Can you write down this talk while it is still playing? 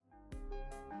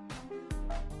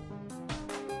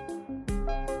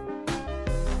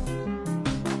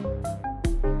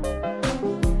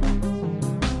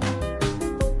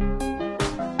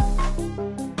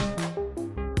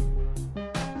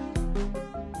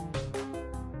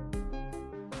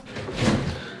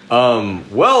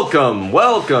Welcome.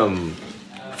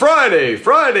 Friday. It's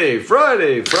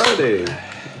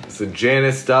the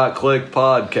Janice.Click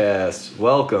podcast.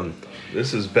 Welcome.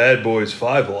 This is Bad Boys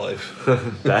 5 Life.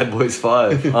 Bad Boys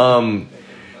 5.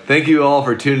 Thank you all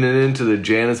for tuning in to the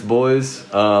Janice Boys.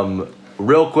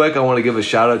 Real quick, I want to give a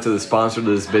shout out to the sponsor of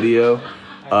this video,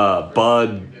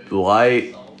 Bud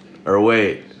Light. Or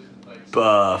wait,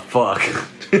 fuck.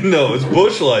 No, it's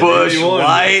Busch Light. Busch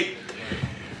Light.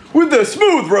 With the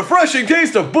smooth, refreshing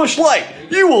taste of Busch Light,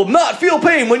 you will not feel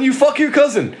pain when you fuck your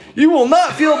cousin. You will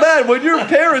not feel bad when your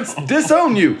parents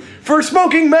disown you for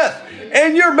smoking meth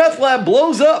and your meth lab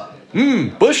blows up.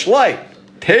 Busch Light.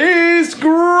 Tastes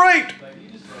great.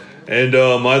 And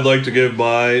I'd like to give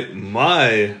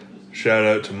my shout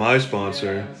out to my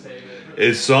sponsor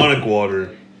is Sonic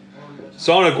Water.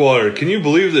 Sonic Water. Can you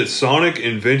believe that Sonic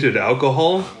invented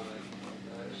alcohol?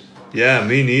 Yeah,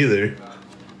 me neither.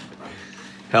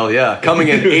 Hell yeah. Coming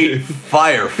in 8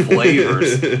 fire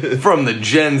flavors from the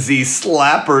Gen Z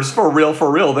slappers. For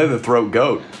real. They're the throat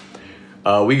goat.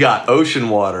 We got ocean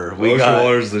water. Ocean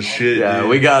water's the shit, yeah, dude.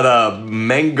 We got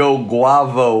mango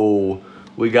guavo.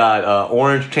 We got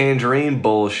orange tangerine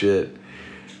bullshit.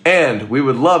 And we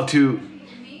would love to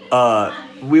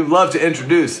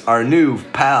introduce our new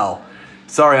pal.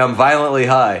 Sorry, I'm violently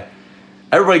high.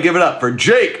 Everybody give it up for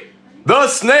Jake the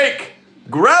Snake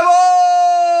Grabo!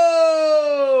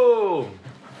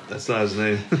 That's not his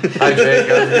name. Hi, Jake.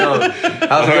 How's it going?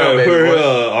 How's it going, baby?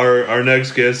 Our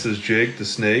next guest is Jake the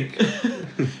Snake.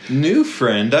 New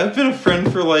friend. I've been a friend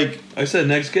for like I said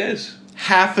next guest.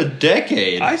 half a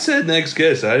decade. I said next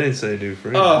guest. I didn't say new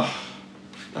friend. Oh,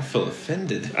 I feel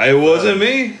offended. It wasn't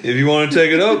me. If you want to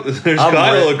take it up, there's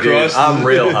Kyle across. I'm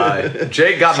real high.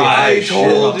 Jake got me high. I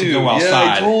told to you. go Yeah,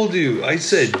 outside. I told you. I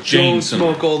said don't James,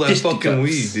 smoke all that fisty fucking cups.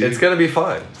 weed, dude. It's gonna be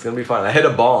fine. I hit a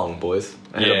bong, boys.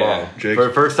 I hit a bong. For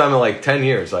the first time in like 10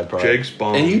 years, I probably. Jake's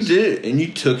bombs. And you did it, and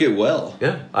you took it well.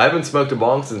 Yeah, I haven't smoked a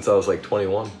bong since I was like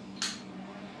 21.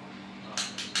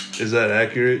 Is that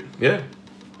accurate? Yeah.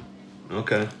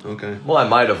 Okay. Well, I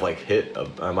might have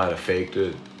I might have faked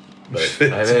it. But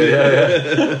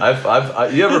yeah.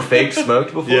 You ever fake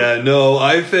smoked before? Yeah, no,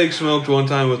 I fake smoked one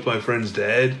time with my friend's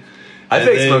dad. I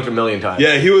fake smoked a million times.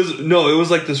 Yeah, it was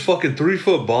like this fucking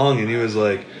 3-foot bong, and he was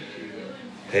like,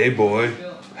 "Hey boy,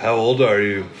 how old are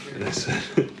you?" And I said,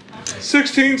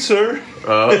 16, sir.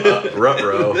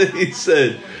 Ruh-roh. And then he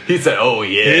said, "Oh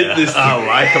yeah, hit this I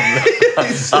like him.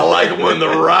 I like him when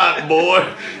they're right, boy."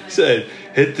 He said,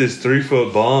 "Hit this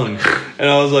 3-foot bong," and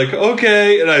I was like,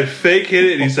 "Okay," and I fake hit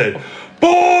it, and he said,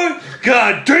 "Boy,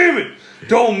 god damn it,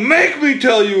 don't make me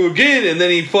tell you again." And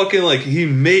then he fucking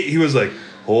he was like,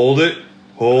 hold it,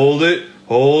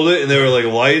 and they were like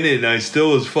lighting it, and I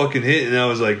still was fucking hitting, and I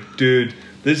was like, dude,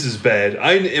 this is bad.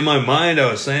 In my mind,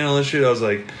 I was saying all this shit. I was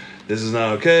like, this is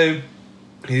not okay.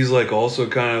 He's like also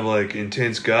kind of like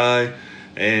intense guy.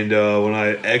 And when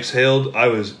I exhaled, I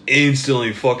was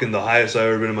instantly fucking the highest I've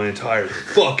ever been in my entire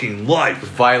fucking life.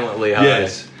 Violently high.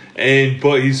 Yes.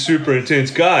 But he's super intense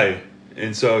guy.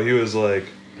 And so he was like,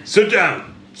 sit down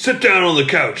on the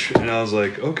couch. And I was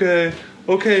like, okay,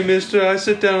 mister, I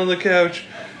sit down on the couch.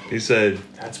 He said,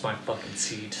 "That's my fucking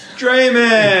seat."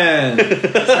 Drayman!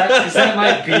 Is that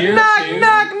my beer too?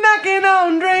 Knocking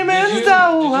on Draymond's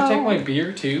door. Did you take my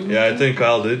beer too? yeah, I think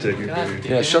Kyle did take your God beer.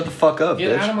 damn Yeah, it. shut the fuck up,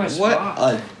 Get bitch. out of my What spot.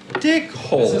 a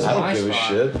dickhole. This is I my don't give a spot.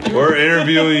 shit. We're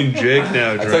interviewing Jake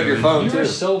now, I took your Draymond. phone You were too.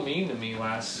 so mean to me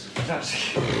last.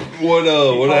 What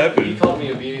He happened? called me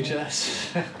a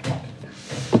VHS.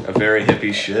 A very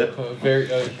hippie shit.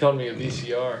 He called me a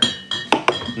VCR.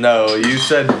 No, you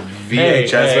said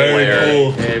VHS Hey,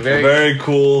 player. Very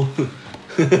cool.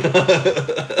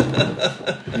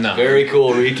 No. Very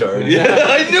cool retard. Yeah,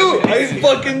 I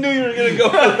fucking knew you were gonna go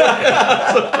for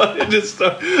that.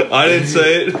 So I didn't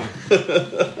say it.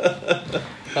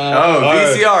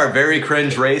 VCR, very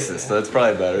cringe racist. That's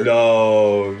probably better.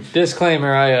 No.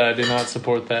 Disclaimer: I do not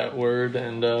support that word,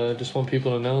 and just want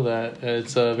people to know that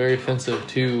it's very offensive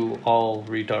to all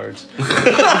retards.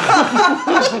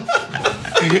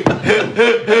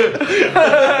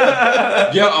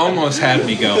 You almost had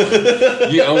me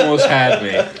going. You almost had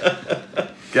me.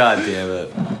 God damn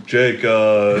it. Jake,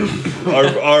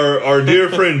 our dear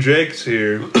friend Jake's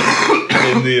here in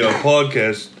the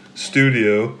podcast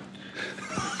studio.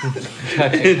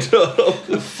 And,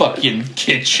 Fucking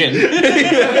kitchen.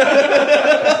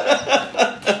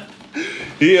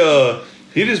 he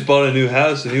just bought a new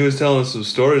house, and he was telling us some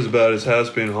stories about his house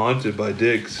being haunted by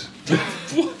dicks.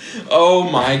 Oh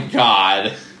my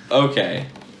god. Okay.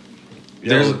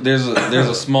 There's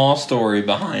a small story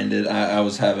behind it. I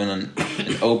was having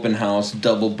an open house,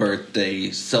 double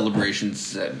birthday,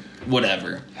 celebrations,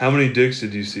 whatever. How many dicks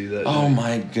did you see that Oh night?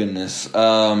 my goodness.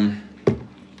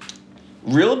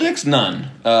 Real dicks, none.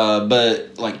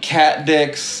 But like cat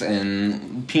dicks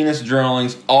and penis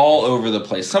drawings all over the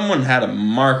place. Someone had a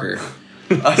marker.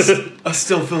 I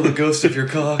still feel the ghost of your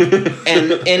cock.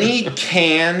 And any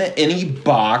can, any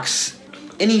box,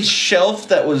 any shelf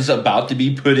that was about to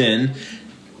be put in,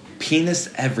 penis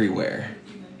everywhere.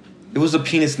 It was a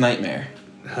penis nightmare.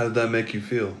 How did that make you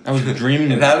feel? I was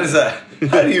dreaming And about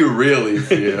how do you really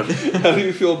feel? How do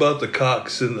you feel about the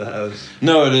cocks in the house?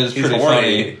 No, it is He's pretty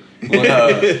horny. funny.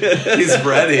 He's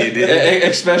ready, dude.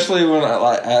 Especially when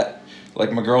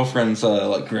like my girlfriend's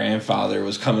like grandfather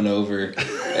was coming over,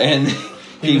 and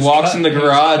he walks in the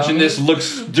garage and just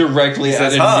looks directly at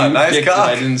says, a new nice dick cock. that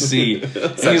I didn't see. And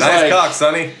It's a he's nice like, cock,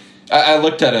 Sonny. I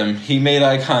looked at him. He made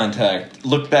eye contact.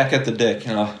 Looked back at the dick.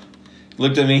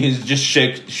 Looked at me. He just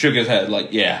shook his head like,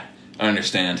 "Yeah, I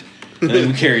understand." And then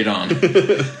we carried on.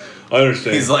 I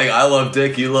understand. He's like, I love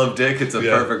dick, you love dick. It's a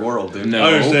Yeah. perfect world, dude. No.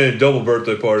 I understand. Double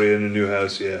birthday party in a new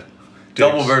house, yeah.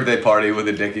 Double Dicks. birthday party with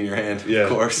a dick in your hand, Yeah. of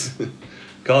course.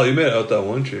 Kyle, you made out that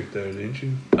one chick there, didn't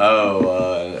you?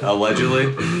 Oh,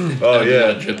 allegedly? Oh,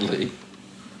 yeah. Allegedly.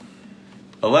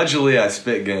 Allegedly, I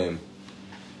spit game.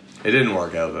 It didn't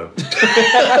work out, though.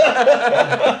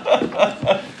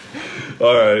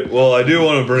 All right. Well, I do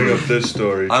want to bring up this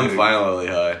story. I'm too. violently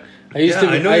high. I used Yeah, to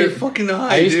be. I know you're fucking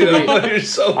high, I used to dude. be- I know you're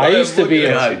so high. I used to be.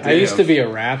 God I used to damn. be a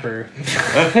rapper.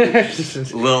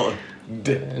 Little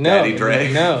No, Daddy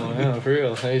Dre. No, for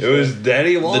real. I used It was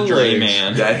Daddy Long The Dre Legs.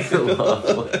 Man. Daddy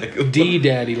Love. D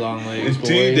Daddy Long Legs, boy.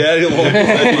 D Daddy Long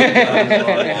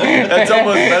Legs. That's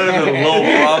almost better than Lil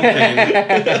Prom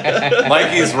King.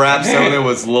 Mikey's rap sounded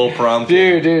was Lil Prom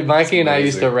King. Dude, Mikey and I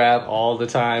used to amazing. rap all the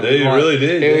time. Yeah, you really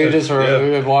did, We yeah. just Yeah. we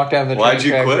would walk down the Why'd train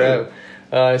you track quit? rap.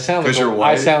 I sound like 'Cause you're I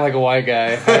white? sound like a white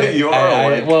guy. You are a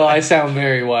white Well, I sound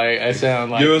very white. I sound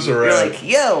like. Give us a rap.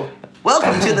 yo,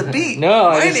 welcome to the beat.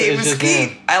 No, it's just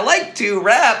me. I like to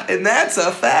rap, and that's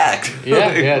a fact.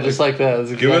 Yeah, just like that.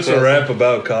 That's Give us exactly a what I rap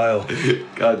about Kyle.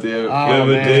 God damn it. Oh, Give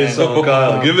a man. diss on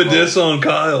Kyle. Give a diss on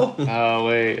Kyle. Oh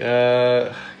wait,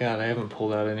 God, I haven't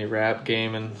pulled out any rap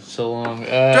game in so long.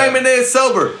 Draymond is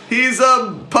sober. He's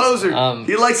a poser.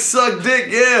 He likes to suck dick,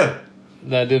 yeah.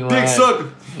 That didn't Dick rhyme. sucker.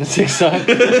 Dick suck.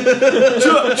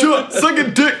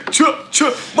 Sucking dick.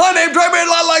 My name Draymond,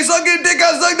 I like sucking dick.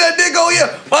 I suck that dick, oh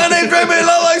yeah. My name Draymond,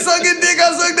 I like sucking dick.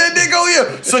 I suck that dick, oh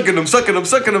yeah. Sucking him, fucking him,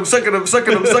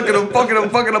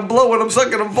 fucking him, blowing him,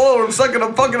 sucking him,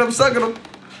 fucking him.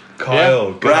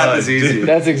 Kyle. God, Rap is easy. dude.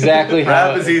 That's exactly how.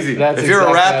 Rap is easy. That's If you're a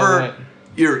exactly how it rapper, went.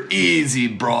 you're easy,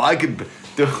 bro. I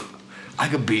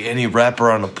could be any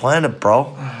rapper on the planet,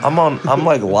 bro. I'm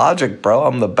like Logic, bro.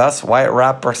 I'm the best white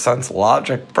rapper since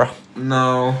Logic, bro.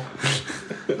 No.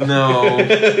 No.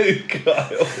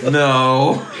 Kyle.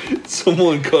 No.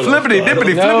 Someone cut Flippity, off Kyle.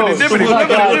 dippity, No, flippity, dippity, God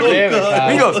damn flippity, it, Kyle.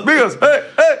 Migos, hey,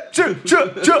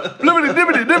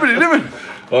 flippity, dippity.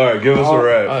 All right, give us a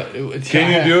rap. Can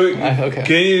you do it? Okay.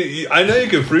 Can you? I know you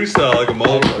can freestyle like a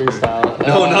motherfucker. Freestyle.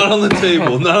 No, not on the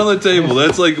table. Not on the table.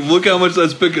 That's like, look how much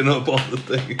that's picking up on the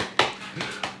thing.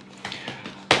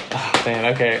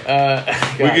 Man, okay.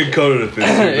 We can cut it if it's too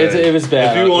bad. It was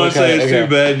bad. If you want to Okay, say it's okay. too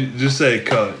bad, just say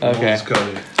cut. We'll Okay. just cut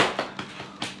it.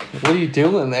 What are you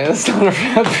doing there? That's not a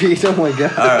rap beat. Oh my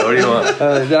god. All right, what do you want?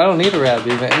 I don't need a rap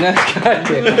beat, man. No, god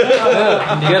damn.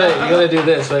 No, you gotta do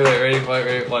this. Wait,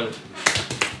 ready, watch.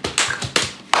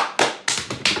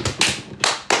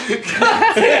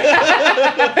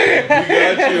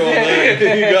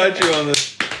 You got you on that.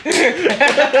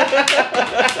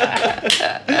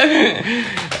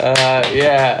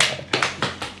 Yeah.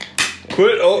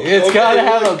 Quit. Oh, It's okay, gotta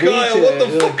have a beat Kyle, to what it.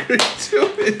 the fuck are you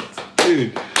doing,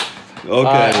 dude?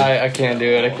 Okay. I can't do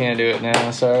it. I can't do it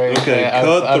now. Sorry. Okay, I've,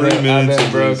 cut I've 3 been, minutes I've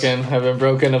of been this. broken. I've been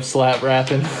broken of slap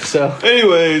rapping. So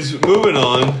Anyways, moving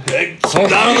on. Hey,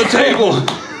 not on the table.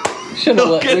 shouldn't have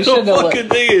let. Get We the shouldn't have fucking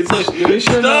let. thing. It's like, We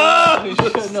shouldn't stop. have, we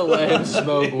shouldn't have let him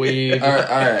smoke weed. All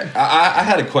right. I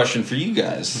had a question for you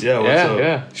guys. Yeah, what's up?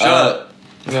 Yeah. Shut up.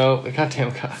 No, goddamn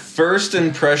God. First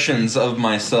impressions of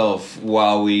myself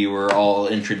while we were all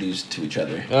introduced to each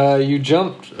other.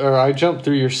 I jumped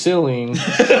through your ceiling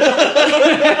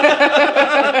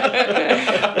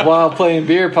while playing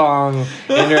beer pong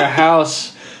in your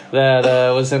house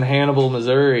that was in Hannibal,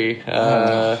 Missouri.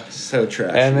 So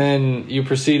trash. And then you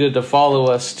proceeded to follow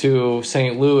us to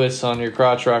St. Louis on your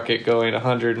crotch rocket going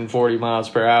 140 miles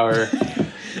per hour.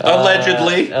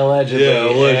 Allegedly. Allegedly. Yeah,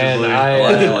 allegedly. And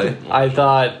Allegedly. I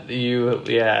thought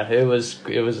it was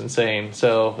insane.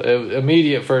 So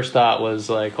immediate first thought was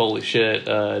like, holy shit,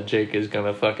 Jake is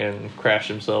gonna fucking crash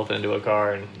himself into a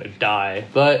car and die.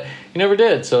 But he never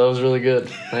did, so it was really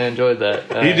good. I enjoyed that.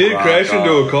 He did crash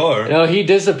into a car. No, he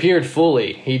disappeared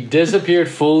fully. He disappeared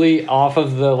fully off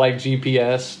of the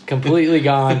GPS, completely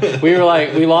gone. We were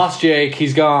like, we lost Jake,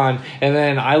 he's gone. And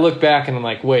then I look back and I'm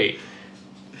like, wait,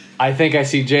 I think I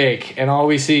see Jake, and all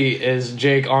we see is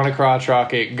Jake on a crotch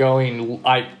rocket going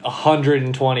like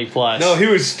 120 plus. No, he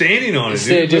was standing on it,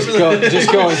 dude. Just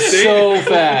going so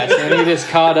fast, and he just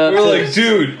caught up. We're like,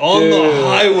 dude, on the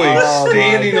highway, oh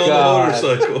standing my on God.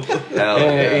 the motorcycle. Hell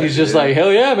And yeah, he's just dude. like,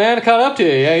 hell yeah, man, I caught up to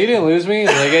you. Yeah, you didn't lose me.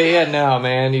 Like, yeah, no,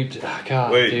 man, you. Oh,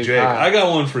 God, Wait, dude, Jake, God. I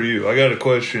got one for you. I got a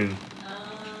question.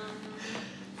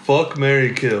 Fuck,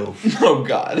 marry, kill. Oh,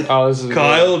 God. Oh, this is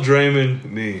Kyle, Draymond,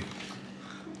 me.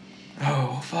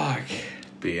 Oh, fuck.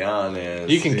 Be honest.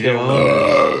 You can You kill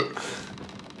know?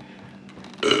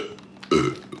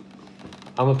 me.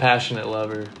 I'm a passionate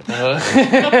lover. You're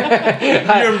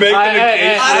making a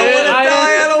case.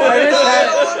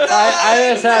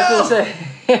 I just have to say.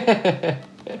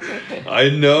 I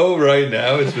know right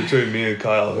now it's between me and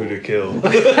Kyle who to kill.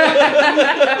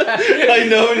 I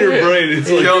know in your brain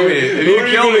it's like, Kill me. If who you are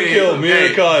you kill gonna me, kill, me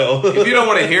hey. or Kyle? If you don't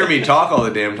want to hear me talk all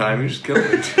the damn time, you just kill me.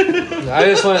 I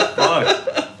just want. Fuck.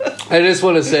 I just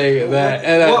want to say that.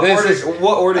 And,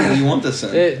 What order do you want this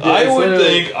in? I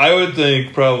would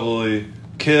think probably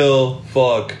kill,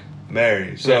 fuck,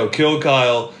 marry. So kill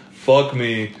Kyle, fuck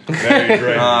me, marry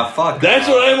Draymond. Fuck. That's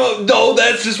what I'm. No,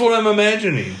 that's just what I'm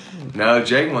imagining. No,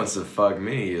 Jake wants to fuck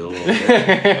me, you little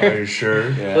bitch. Are you sure?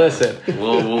 Yeah. Listen.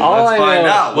 Let's find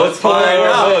out. Let's pull out find our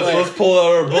out. butts. Let's pull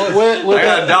out our butts. With I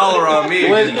got $1 on me.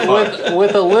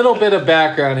 with a little bit of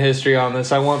background history on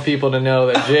this, I want people to know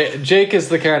that Jake is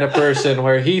the kind of person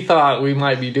where he thought we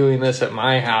might be doing this at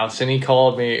my house, and he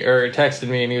called me or texted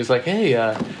me, and he was like, "Hey,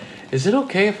 is it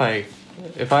okay if I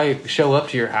show up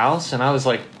to your house?" And I was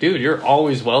like, "Dude, you're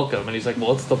always welcome." And he's like,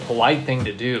 "Well, it's the polite thing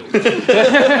to do."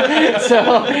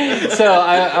 so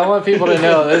I want people to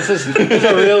know this is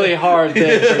a really hard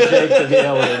thing for Jake to be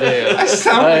able to do. I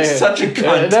sound like such a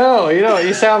cunt. No, you don't.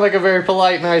 You sound like a very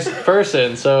polite, nice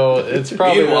person. So it's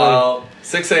probably Meanwhile,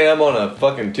 6 a.m. on a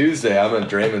fucking Tuesday, I'm in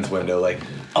Draymond's window like,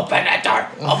 open that door,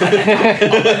 open that door,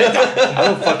 open that door. I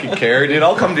don't fucking care, dude.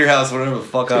 I'll come to your house whenever the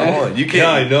fuck I want. You can't.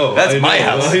 Yeah, I know. That's I my know,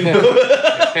 house. I know.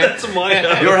 That's my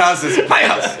house. Your house is my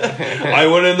house. I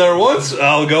went in there once.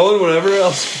 I'll go in whenever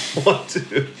else I want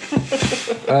to.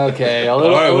 Okay, a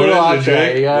little. All right, a what little is it, entree.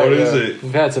 Jake? You gotta What is go. it?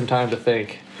 We've had some time to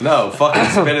think. No, fucking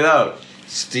spit it out.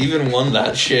 Steven won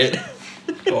that shit.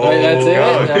 Oh, Wait, that's it?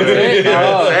 God. That's it?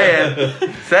 Oh. Say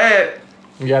it. Say it.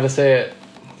 You gotta say it.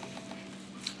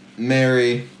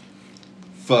 Marry,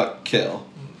 fuck, kill.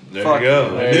 There Fuck you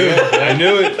go. you. I knew it. I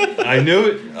knew it. I knew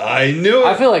it. I knew it.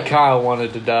 I feel like Kyle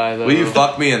wanted to die though. Will you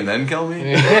fuck me and then kill me?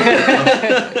 No,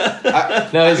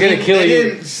 he's gonna kill They you.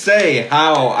 didn't say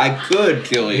how I could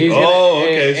kill you. He's gonna- Oh,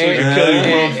 okay. So we can kill you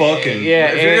and- from fucking.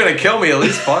 Yeah, If you're gonna kill me, at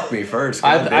least fuck me first.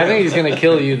 I Goddamn. think he's gonna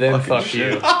kill you, then Fucking fuck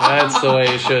shit. you. That's the way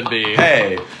it should be.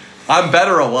 Hey, I'm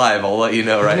better alive. I'll let you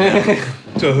know right now.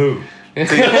 To who?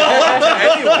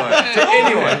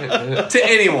 To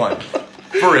anyone.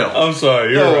 For real. I'm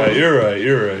sorry. You're right. You're right.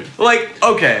 You're right. Like,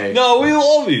 okay. No, we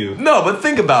love you. No, but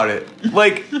think about it.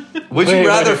 Like, would Wait, you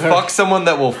rather wait. fuck someone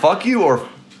that will fuck you or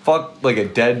fuck like a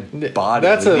dead body?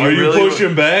 That's Would a- Are you really-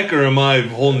 pushing back or am I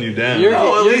holding you down? You're-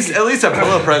 No, at least a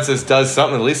pillow princess does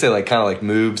something. At least they like kind of like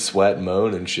move, sweat,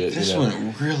 moan, and shit. This you know?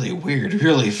 went really weird,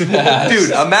 really fast. Dude,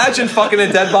 imagine fucking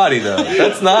a dead body though.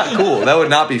 That's not cool. That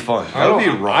would not be fun. That would be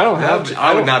don't- wrong. I don't have That to-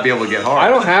 I would not be able to get hard. I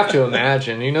don't have to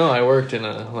imagine. You know, I worked in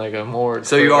a morgue.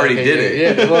 So you for, already like, did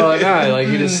it. Yeah. Well, no, like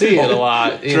you just see it a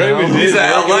lot. You Draymond know? did He's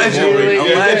like, allegedly,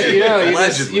 You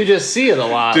allegedly. you just see it a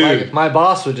lot. Dude. Like, my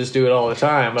boss would just do it all the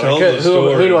time. But Tell I the could,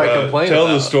 story. who do I about- complain Tell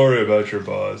about? the story about your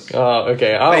boss. Oh,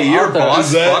 okay. Wait, your boss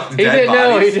Is that- fucked He dead did.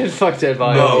 No, he bodies? did fuck dead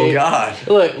bodies. Oh He- God.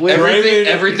 Look,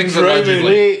 Everything's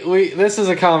allegedly. we this is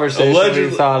a conversation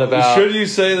Allegedly, we thought about. Should you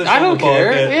say this? I on don't the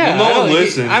care. podcast? Yeah, no I one don't-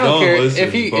 listens. I don't no care. one listens.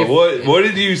 If he- but if- what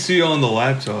did you see on the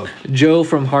laptop? Joe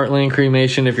from Heartland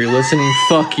Cremation, if you're listening,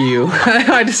 fuck you.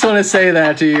 I just want to say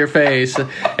that to your face,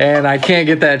 and I can't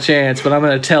get that chance, but I'm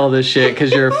gonna tell this shit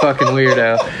because you're a fucking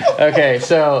weirdo. Okay,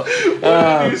 so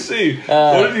What did you see?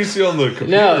 What did you see on the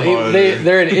computer? no, monitor?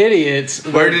 they're idiots.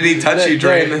 Where did he touch you,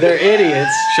 Draymond? They're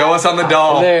idiots. Show us on the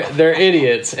doll. They're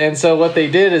idiots, and so what they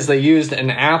did is they used an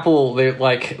Apple.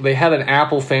 They had an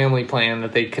Apple family plan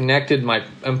that they connected my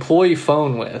employee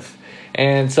phone with,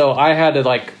 And so I had to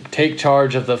like take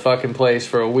charge of the fucking place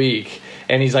for a week.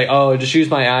 And he's like, oh, just use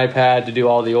my iPad to do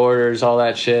all the orders, all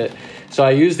that shit. So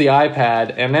I use the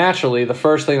iPad, and naturally, the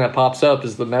first thing that pops up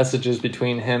is the messages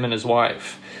between him and his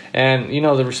wife. And, you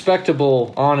know, the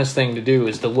respectable, honest thing to do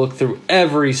is to look through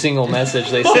every single message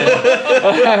they send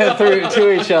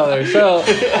to each other. So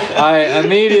I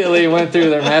immediately went through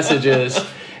their messages.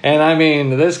 And, I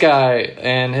mean, this guy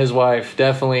and his wife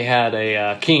definitely had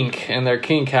a kink, and their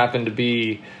kink happened to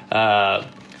be,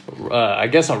 I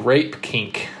guess, a rape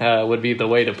kink would be the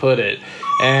way to put it.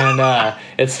 And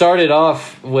it started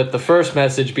off with the first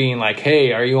message being like,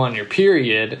 hey, are you on your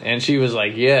period? And she was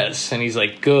like, yes. And he's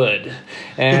like, good.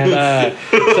 And so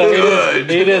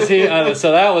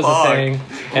that was the thing.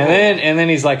 And then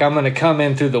he's like, I'm going to come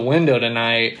in through the window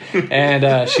tonight.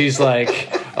 And she's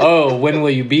like, oh, when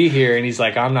will you be here? And he's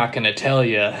like, I'm not going to tell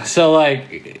you. So,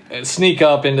 like, sneak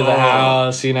up into the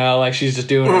house, you know, like she's just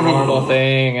doing a normal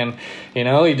thing. And, you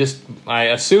know, he just, I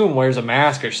assume, wears a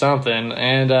mask or something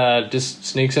and just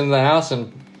sneaks into the house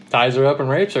and ties her up and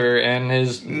rapes her and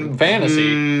his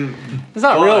fantasy. It's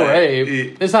not real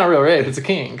rape. It's not real rape. It's a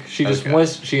kink. She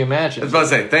just she imagines. I was about to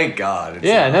say, thank God. It's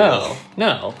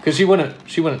No, because she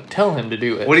wouldn't tell him to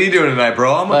do it. What are you doing tonight,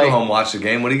 bro? I'm gonna go home and watch the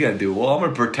game. What are you gonna do? Well, I'm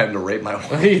gonna pretend to rape my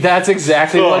wife. That's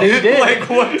exactly what he did. Like,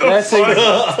 what the fuck?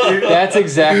 That's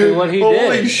exactly what he did.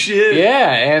 Holy shit.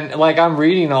 Yeah, and like I'm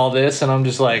reading all this and I'm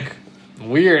just like,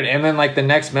 weird. And then like the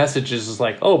next message is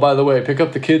like, oh, by the way, pick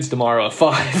up the kids tomorrow at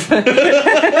 5. I'm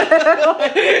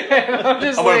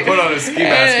gonna put on a ski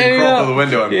mask and crawl through the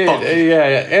window and fuck you.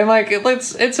 Yeah. And like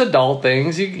it's adult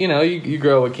things. You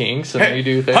grow with kinks and you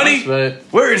do things. Honey, but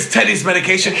where is Teddy's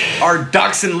medication? Our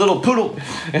dachshund little poodle.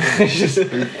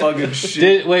 Fucking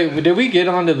shit. Did we get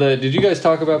onto did you guys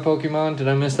talk about Pokemon? Did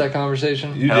I miss that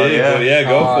conversation? You Hell did, yeah. but yeah,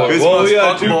 go for it. Who's Well, the we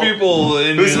got most 2 people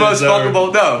in Who's the here most that are-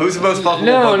 fuckable? No, who's the most fuckable?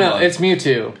 No, Pokemon? it's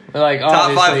Mewtwo. Like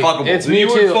Top 5 obviously, fuckable. it's You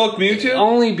Mewtwo. would fuck Mewtwo?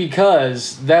 Only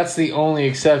because that's the only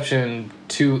exception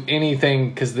to anything.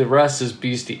 Because the rest is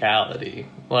bestiality.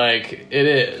 Like it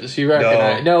is. You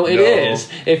recognize? No, it is.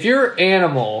 If your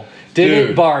animal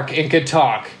didn't bark and could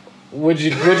talk, would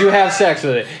you have sex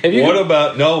with it? If you What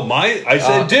about I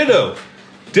said Ditto.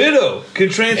 Ditto can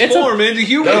transform into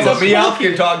humans. No, but Meowth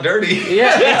can talk dirty.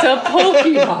 Yeah, it's a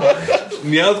Pokemon.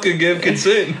 Meowth can give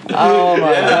consent. Oh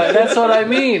my god, that's what I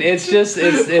mean. It's just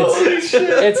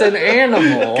it's an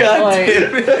animal. Like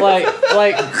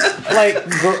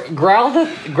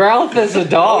Growlithe is a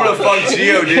dog. I wanna fuck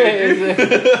Geo, dude.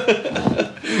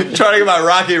 Trying to get my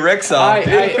Rocky Rick song.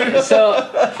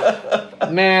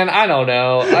 Man, I don't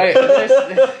know.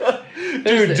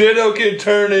 Dude, Ditto can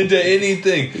turn into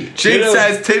anything. Jinx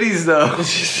has titties though.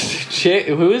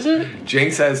 Who is it?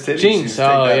 Jinx has titties. Jinx, You take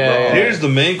that, yeah, bro. yeah. Here's the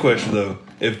main question though.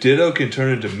 If Ditto can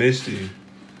turn into Misty,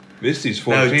 Misty's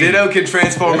 14. No, Ditto can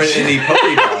transform into any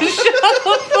Pokemon.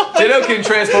 Ditto can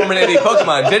transform into any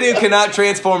Pokemon. Ditto cannot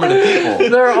transform into people.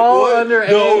 They're all underage.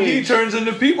 No, he turns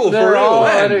into people They're for real. all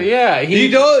When? under. Yeah, He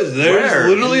does. There's Where?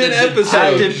 literally an I I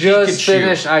episode. did- just Pikachu.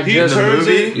 finished. He turns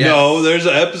movie? it. Yes. No, there's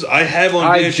an episode. I have on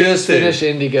VHS. I just tape. finished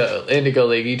Indigo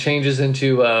League. He changes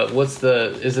into is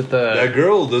it That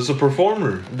girl, there's a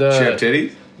performer. She have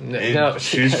titties? And No,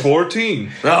 she's 14.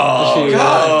 Oh, She-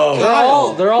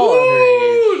 God. They're all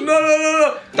underage. Ooh,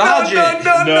 no. Dodge it.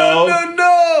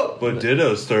 No. But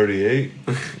Ditto's 38.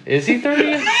 Is he 30?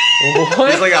 It's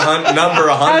What? like number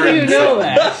 100. How do you know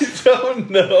that? I don't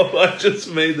know. I just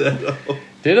made that up.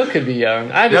 Ditto could be young.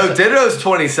 No, Ditto's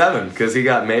 27 because he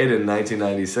got made in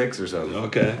 1996 or something.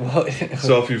 Okay.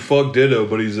 So if you fuck Ditto,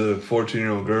 but he's a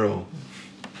 14-year-old girl.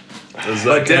 Does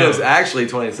that But Ditto's count? actually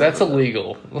 27. That's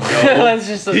illegal. That's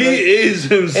just He is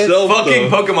himself. Fucking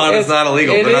though. Pokemon is not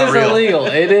illegal. It They're not is real. illegal.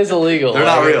 It is illegal. They're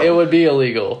not Like, real. It would be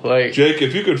illegal. Like Jake,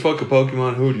 if you could fuck a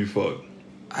Pokemon, who would you fuck?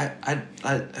 I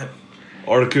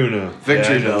Articuno.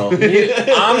 Victory Yeah, I know.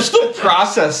 Bell. I'm still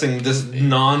processing this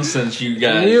nonsense, you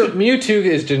guys. Mewtwo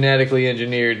is genetically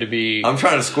engineered to be. I'm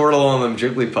trying to Squirtle on them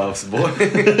Jigglypuffs, boy.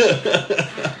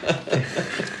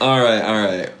 All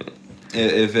right.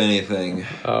 If anything,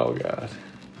 Oh god.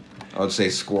 I would say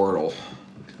Squirtle.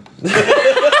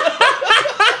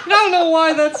 I don't know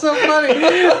why that's so funny.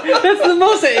 That's the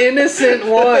most innocent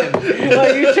one.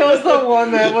 Like you chose the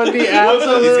one that would be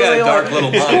absolutely. He's got a dark like,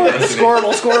 little mind. doesn't he?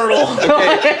 Squirtle.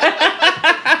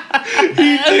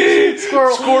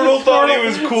 Squirtle thought he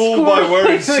was cool by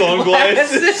wearing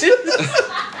sunglasses.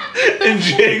 And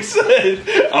Jake said,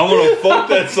 I'm gonna fuck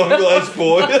that sunglass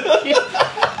boy.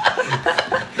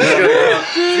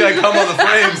 He's gonna come on the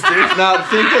frames, dude. Now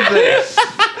think of this: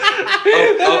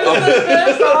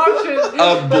 Best option. a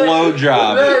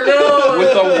blowjob No.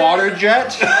 with a water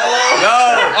jet. No.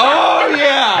 Oh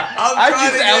I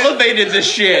just elevated the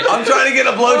shit. I'm trying to get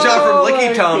a blowjob from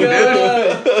Licky Tongue, dude.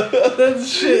 That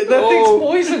shit. That thing's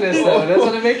poisonous, though.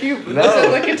 Doesn't it make you? No,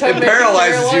 Licky Tongue it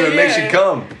paralyzes you and makes you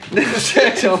come.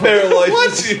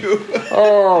 Paralyzes you.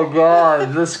 Oh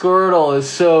god, the Squirtle is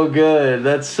so good.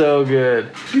 That's so good.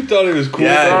 You thought he was cool.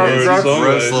 Yeah, for he's a song,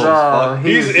 gross guys. little fuck.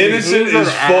 He's innocent he's as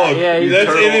an fuck. Yeah, he's That's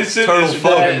turtle- innocent turtle as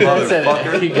fuck. fuck.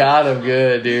 Motherfucker. He got him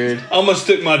good, dude. I'm gonna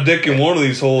stick my dick in one of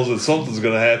these holes and something's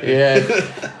gonna happen. Yeah.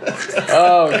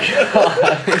 Oh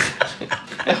god.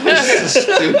 That's a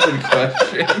stupid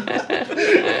question.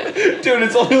 Dude,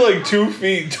 it's only like 2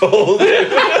 feet tall. Dude.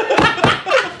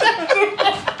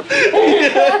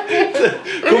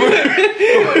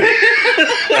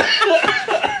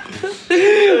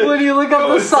 When you look up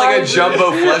the It's like a size.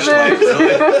 jumbo fleshlight,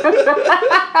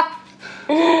 really.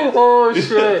 Oh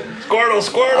shit. Squirtle,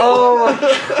 Squirtle. Oh my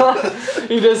god.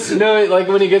 He just like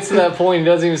when he gets to that point, he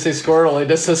doesn't even say Squirtle. He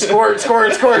just says squirt,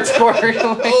 squirt, squirt, squirt.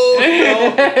 Oh,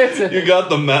 no. You got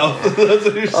the mouth. That's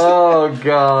what you're saying. Oh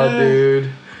god,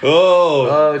 dude. Oh.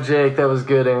 Oh Jake, that was a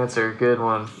good answer. Good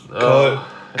one.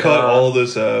 Cut all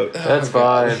this out. That's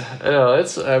fine. No,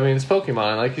 it's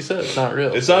Pokemon, like you said, it's not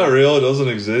real. It's not real. It doesn't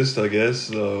exist, I guess.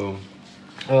 So,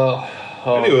 Oh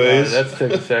Anyways. God, that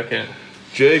took a second.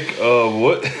 Jake,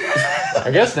 what? I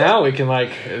guess now we can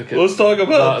Let's talk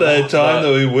about that time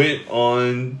that we went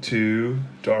on to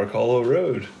Dark Hollow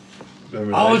Road.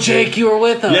 Remember Oh, that, Jake, you were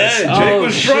with us. Yeah, Jake Oh,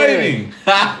 was shit. driving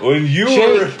when you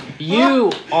Jake, were.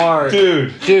 you are,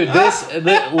 Dude.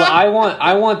 I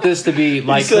want this to be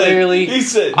like said- clearly. he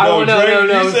said- I no, want no. Drake,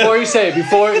 you said- Before you say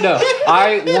it,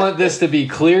 I want this to be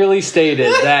clearly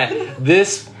stated that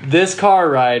this car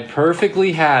ride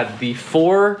perfectly had the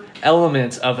 4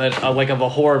 elements of a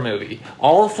horror movie.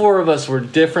 All 4 of us were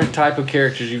different type of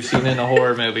characters you've seen in a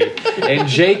horror movie, and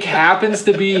Jake happens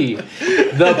to be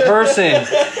the person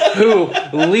who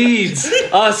leads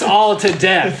us all to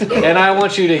death. And I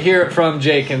want you to hear it from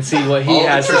Jake and see what he All the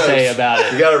has to tropes. say about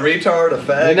You it. got a retard, a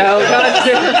fag. No,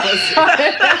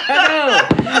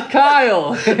 no,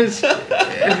 Kyle.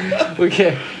 We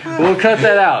can't. We'll cut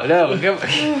that out. No, I don't give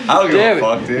damn a it.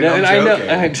 fuck, dude. No, I'm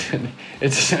I joking. know.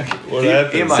 It's What Eat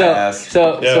happened? my ass.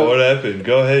 so What happened?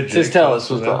 Go ahead, Jake. just tell us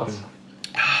what what's happened.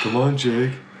 Come on,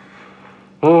 Jake.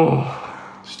 Oh,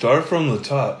 Start from the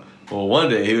top. Well, one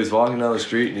day he was walking down the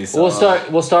street and he saw.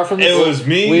 we'll start from the. It was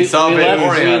me. We, Saw we, Van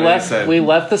left, Halen we and left. said, We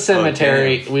left the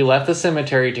cemetery. damn. We left the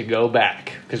cemetery to go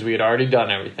back because we had already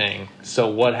done everything. So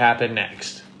what happened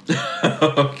next?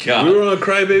 Oh We god. were on a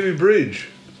Crybaby Bridge.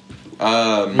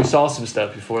 We saw some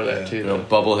stuff before that too. You know,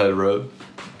 Though. Bubblehead Road.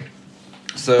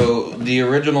 So the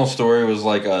original story was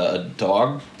like a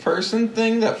dog person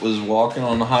thing that was walking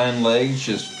on hind legs.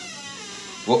 Just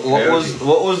what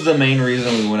was the main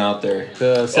reason we went out there?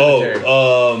 The cemetery.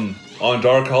 On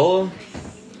Dark Hollow?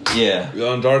 Yeah.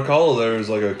 On Dark Hollow, there was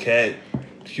like a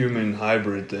cat-human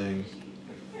hybrid thing.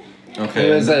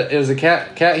 Okay. It was a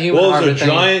cat human Well, it hybrid was a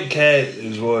thing. giant cat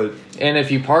is what... And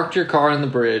if you parked your car on the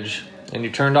bridge and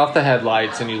you turned off the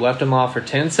headlights and you left them off for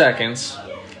 10 seconds,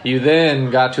 you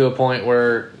then got to a point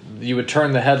where you would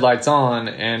turn the headlights on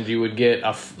and you would get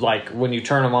when you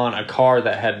turn them on, a car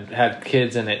that had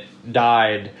kids in it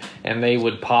died, and they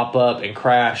would pop up and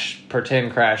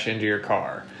pretend crash into your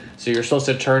car. So you're supposed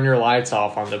to turn your lights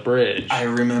off on the bridge. I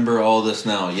remember all this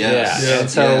now. Yes. Yeah. And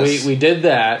so Yes. we did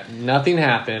that. Nothing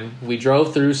happened. We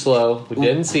drove through slow. We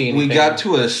didn't see anything. We got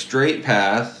to a straight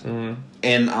path, Mhm.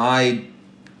 and I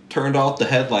turned off the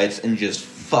headlights and just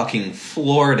fucking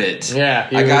floored it. Yeah,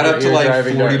 I got up to you were like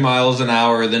driving 40 dark. miles an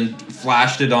hour, then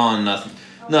flashed it on.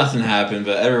 Nothing happened,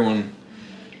 but everyone,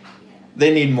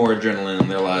 they need more adrenaline in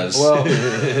their lives.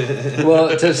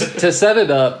 Well, to set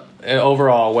it up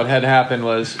overall, what had happened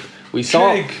was we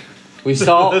saw Jake. we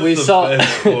saw That's we the saw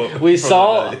best quote we from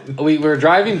saw the night. we were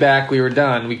driving back. We were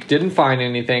done. We didn't find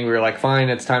anything. We were like, fine,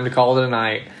 it's time to call it a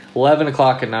night. 11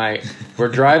 o'clock at night. We're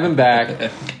driving back,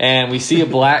 and we see a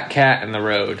black cat in the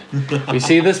road. We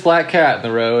see this black cat in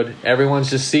the road. Everyone's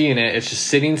just seeing it. It's just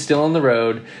sitting still in the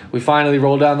road. We finally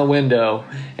roll down the window,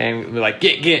 and we're like,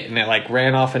 get, and it like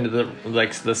ran off into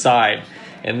the side.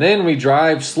 And then we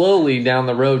drive slowly down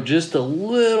the road just a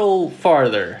little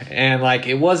farther, and like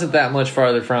it wasn't that much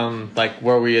farther from like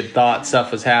where we had thought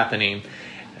stuff was happening.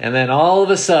 And then all of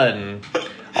a sudden,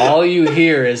 all you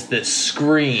hear is this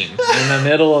scream in the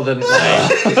middle of the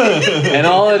night. And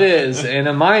all it is, and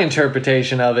in my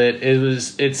interpretation of it,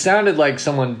 it sounded like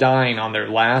someone dying on their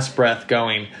last breath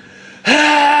going,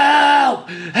 "Help!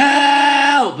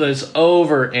 Help!" This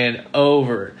over and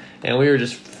over. And we were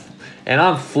just, and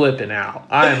I'm flipping out.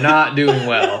 I am not doing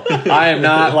well. I am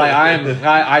not like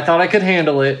I thought I could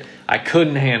handle it. I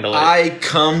couldn't handle it. I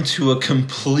come to a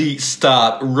complete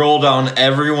stop, rolled down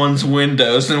everyone's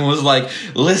windows, and was like,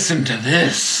 "Listen to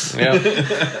this." Yep.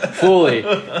 Fully.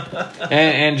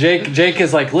 And Jake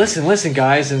is like, listen,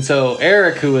 guys. And so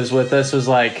Eric, who was with us, was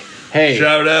like, hey.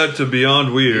 Shout out to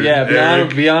Beyond Weird. Yeah,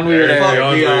 Beyond Weird. Eric.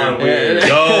 Eric. Beyond Weird.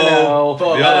 No.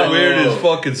 Beyond Weird is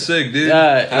fucking sick, dude.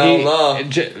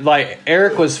 Like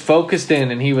Eric was focused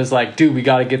in, and he was like, dude, we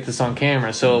got to get this on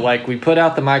camera. So like we put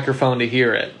out the microphone to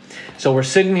hear it. So we're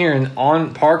sitting here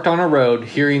and parked on a road,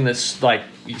 hearing this like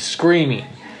screaming.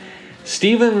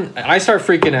 Steven, I start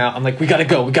freaking out. I'm like, we gotta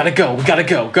go.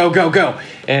 Go.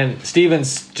 And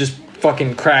Steven's just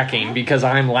fucking cracking because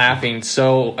I'm laughing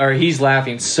he's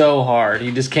laughing so hard.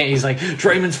 He just can't, he's like,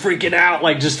 Draymond's freaking out,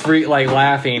 like just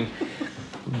laughing.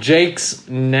 Jake's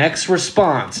next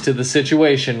response to the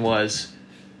situation was,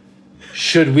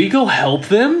 should we go help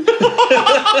them?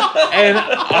 And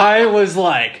I was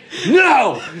like,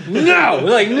 no, we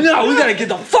gotta get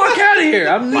the fuck out of here.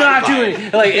 I'm not doing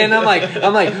it. Like, and I'm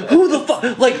like, who the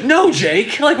fuck? Like, no,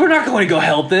 Jake. Like, we're not going to go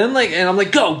help them. Like, and I'm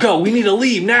like, go. We need to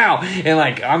leave now. And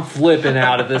like, I'm flipping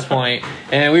out at this point.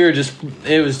 And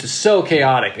it was just so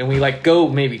chaotic. And we like go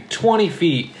maybe 20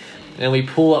 feet, and we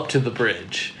pull up to the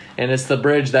bridge. And it's the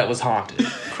bridge that was haunted.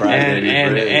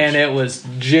 And it was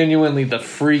genuinely the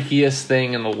freakiest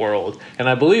thing in the world. And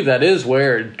I believe that is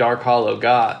where Dark Hollow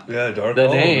got the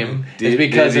name. Is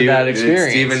because of that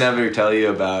experience. Did Steven ever tell you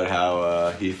about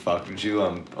how he fucked with you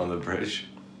on the bridge?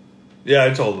 Yeah,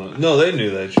 I told them. No, they knew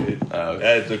that shit.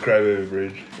 At the Crybaby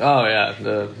Bridge. Oh, yeah.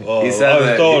 He said I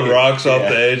was throwing rocks off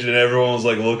the edge, and everyone was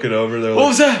like looking over. They're like, What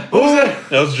was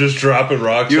that? I was just dropping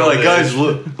rocks. You're like, guys,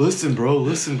 listen, bro.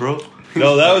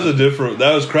 No, that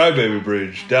was Crybaby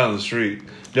Bridge down the street.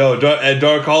 No, at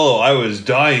Dark Hollow, I was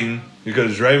dying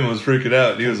because Draymond was freaking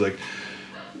out. And he was like,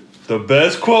 the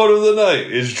best quote of the night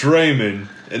is Draymond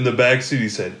in the backseat. He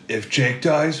said, if Jake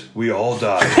dies, we all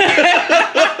die.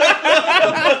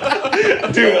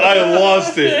 Dude, I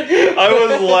lost it. I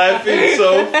was laughing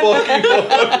so fucking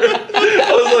hard.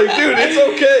 I was like, dude, it's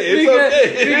okay.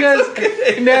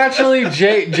 Because naturally,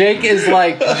 Jake is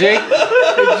like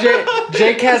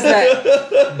Jake has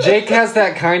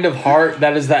that kind of heart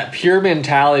that is that pure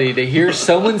mentality to hear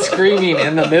someone screaming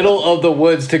in the middle of the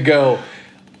woods to go,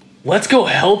 let's go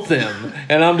help them.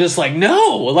 And I'm just like,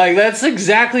 no, like that's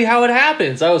exactly how it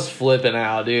happens. I was flipping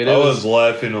out, dude. I was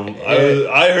laughing.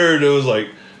 I heard it was like,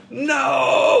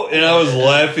 no, and I was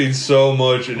laughing so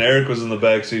much. And Eric was in the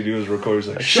backseat. He was recording.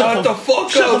 He's like, shut the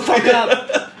fuck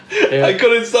up. Yeah. I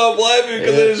couldn't stop laughing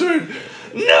because I just heard,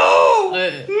 no.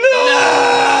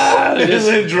 And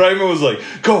then Draymond was like,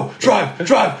 go, drive.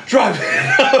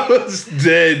 I was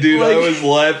dead, dude. I was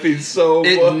laughing so much.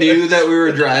 It knew that we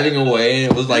were driving away,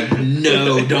 and it was like,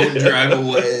 no, don't drive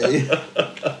away.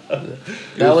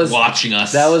 That was watching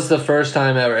us. That was the first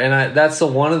time ever. And that's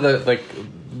one of the, like,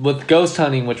 with ghost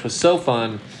hunting, which was so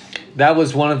fun, that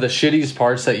was one of the shittiest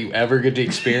parts that you ever get to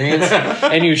experience.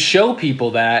 And you show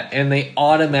people that, and they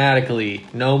automatically,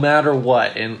 no matter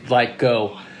what, and like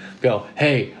go,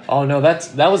 hey, oh no,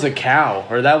 that was a cow,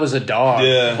 or that was a dog,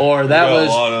 or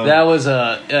that was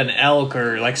an elk,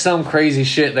 or like some crazy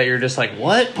shit that you're just like,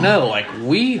 what? No, like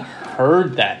we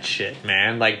heard that shit,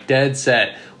 man. Like dead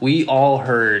set, we all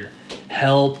heard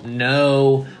help,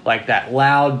 no, like that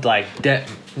loud, like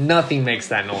nothing makes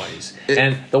that noise.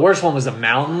 And the worst one was a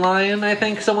mountain lion, I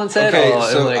think someone said. Okay,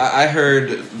 so I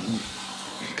heard,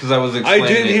 because I was explaining. I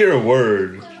didn't hear a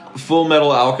word. Full Metal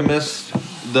Alchemist,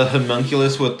 the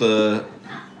homunculus with the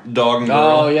dog and girl.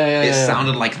 Oh, yeah. It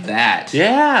sounded like that.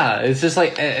 Yeah, it's just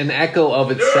like an echo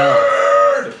of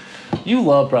itself. You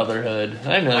love Brotherhood.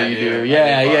 I know you do.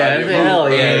 Yeah. Hell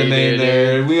yeah, you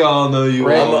do. We all know you.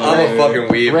 I'm a fucking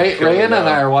weeb. Ray and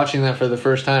I are watching that for the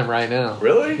first time right now.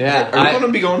 Really? Yeah. Are you going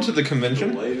to be going to the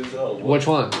convention? Which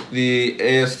one? The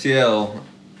ASTL.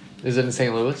 Is it in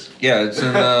St. Louis? Yeah, it's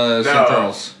in St.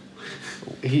 Charles.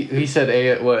 He said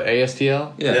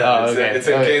ASTL? Yeah. Oh, okay. It's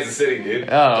in Kansas City, dude.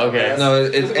 Oh, okay. No,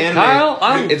 it's anime. Kyle,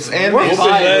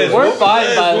 we're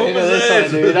fine by the end of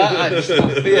this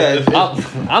one,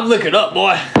 dude. I'm looking up,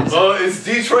 boy. Oh, is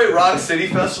Detroit Rock City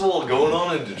Festival going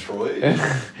on in Detroit?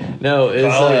 No,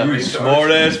 You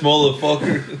smart ass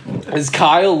motherfucker. is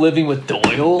Kyle living with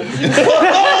Doyle? That's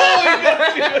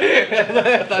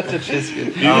a just.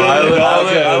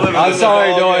 I'm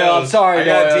sorry, Doyle. I'm sorry,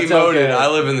 Doyle. I got demoted. Okay. I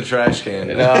live in the trash can.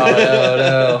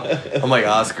 No. I'm like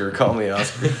Oscar. Call me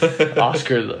Oscar.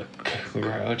 Oscar the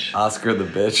grouch. Oscar the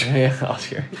bitch. Yeah,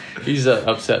 Oscar. He's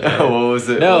upset. Man. What was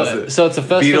it? No, so it's a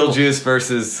festival. Beetlejuice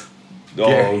versus.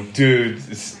 Oh, dude.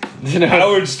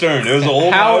 Howard Stern. It was an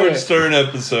old Howard Stern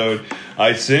episode.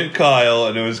 I sent Kyle,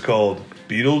 and it was called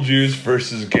Beetlejuice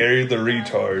versus Gary the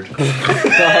Retard. God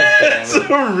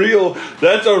damn it.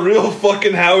 That's a real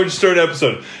fucking Howard Stern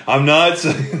episode. I'm not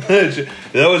saying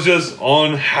that was just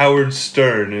on Howard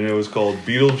Stern, and it was called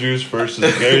Beetlejuice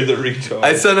versus Gary the Retard.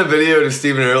 I sent a video to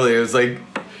Steven earlier. It was like,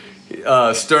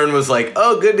 Stern was like,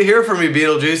 "Oh, good to hear from you,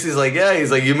 Beetlejuice." He's like, "Yeah."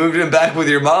 He's like, "You moved in back with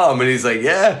your mom," and he's like,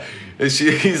 "Yeah." And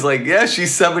he's like, "Yeah,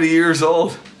 she's 70 years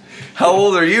old." "How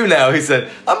old are you now?" He said,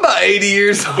 "I'm about 80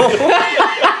 years old."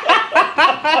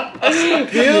 And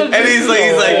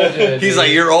he's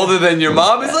like, "You're older than your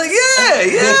mom?" He's like,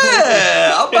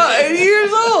 "Yeah, I'm about 80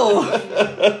 years old."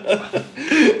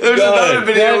 There's another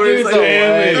video where he's like,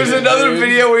 there's another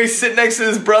video where he's sitting next to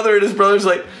his brother, and his brother's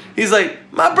like, he's like,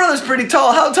 "My brother's pretty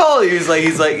tall. How tall are you?" He's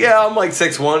like, "Yeah, I'm like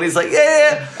 6'1". He's like,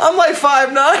 "Yeah, I'm like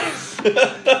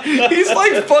 5'9". He's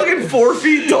like fucking 4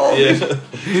 feet tall. Yeah. Dude,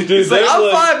 He's like,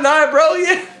 "I'm 5'9", bro."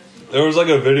 Yeah. there was like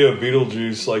a video of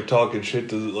Beetlejuice like talking shit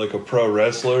to like a pro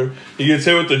wrestler. He gets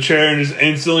hit with the chair and just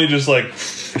instantly just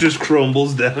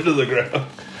crumbles down to the ground.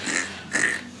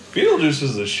 Beetlejuice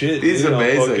is the shit. He's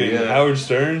amazing. Fucking Yeah. Howard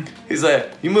Stern. He's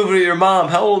like, "You moving to your mom?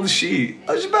 How old is she?"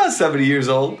 "Oh, she's about 70 years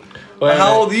old." Wait a "How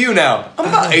minute. old are you now?" "I'm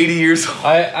about 80 years old."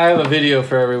 I have a video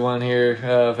for everyone here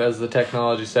as the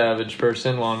technology savage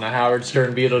person on the Howard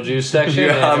Stern Beetlejuice section.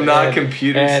 Yeah, I'm not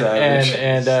computer savage.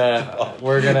 And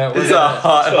we're gonna It's a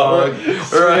hot hog.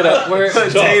 we're a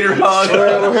tater hog.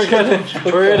 we're gonna Shut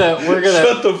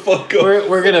the fuck up.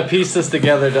 we're gonna piece this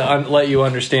together to let you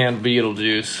understand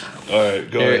Beetlejuice. All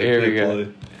right, go ahead. Here we Take go. play.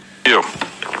 You.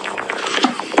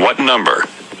 What number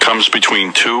comes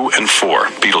between 2 and 4?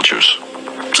 Beetlejuice.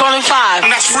 25.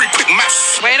 That's freaking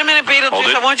mess. Wait a minute, Hold Beetlejuice.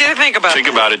 it. I want you to think about Think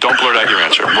it. about it. Don't blurt out your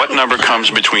answer. What number comes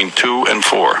between 2 and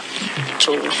 4?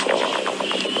 2 and 4.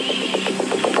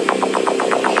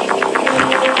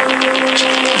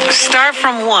 Start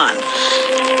from 1. Let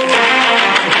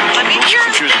me hear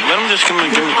his Confusing. Let him just come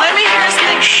and give me. Let me hear his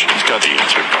thing. Shh. He's got the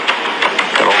answer.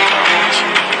 Got all the confidence.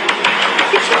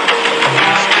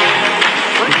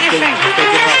 What do you think?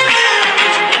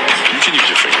 You can use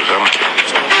your fingers. I don't care.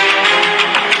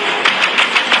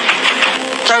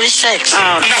 36.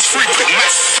 That's freaking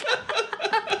mess.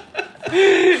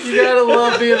 You gotta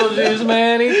love Beetlejuice,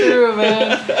 man. He threw it,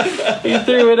 man. He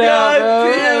threw it out,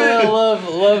 bro. damn it.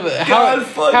 Love it. God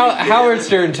fucking damn Howard it.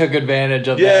 Stern took advantage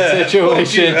of Yeah, that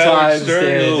situation. fuck you, Howard Times Stern, you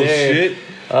 10, little dude. shit.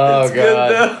 Oh Good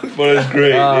god. though. But it's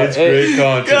great. It's great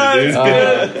content, God, dude. it's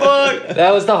good. Fuck.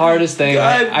 That was the hardest thing.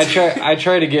 God. I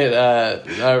try to get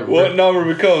What number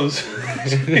becomes?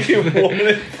 1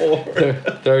 and 4.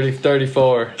 34.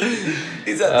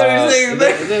 He's at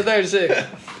 36. 36.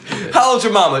 How old's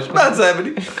your mama? She's about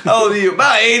 70. How old are you?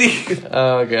 About 80.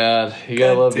 Oh god. You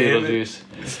gotta love damn it.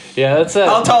 Beetlejuice. Yeah, that's it.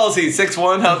 How tall is he?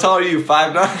 6'1"? How tall are you?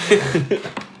 5'9"?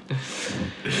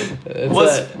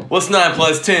 What's 9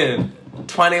 plus 10?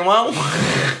 21?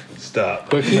 Stop.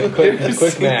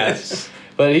 quick math.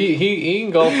 But he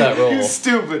engulfed that role. You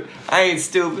stupid. I ain't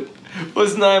stupid.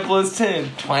 What's 9 plus 10?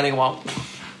 21.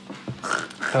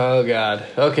 Oh god.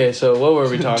 Okay, so what were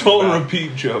we talking Don't about?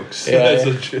 repeat jokes. Yeah,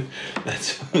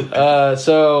 That's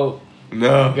So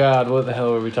No. God, what the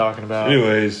hell were we talking about?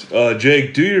 Anyways,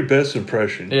 Jake, do your best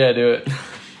impression. Yeah, do it.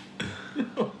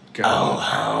 Oh,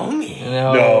 homie.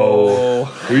 No.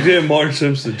 We did Marge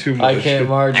Simpson too much. I can't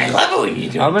margin. I love it when you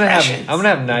do I'm gonna impressions.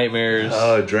 have nightmares.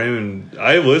 Draymond,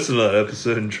 I listened to that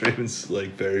episode and Draymond's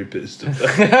like very pissed about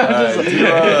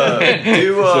it.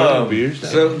 Do beers now?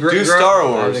 So do Star I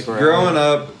Wars. think we're Growing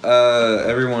up,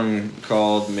 everyone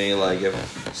called me like if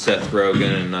Seth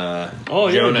Rogen and Oh,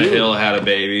 yeah, Jonah do it. Hill had a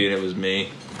baby and it was me.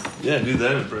 Yeah, do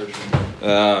that impression.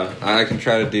 I can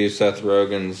try to do Seth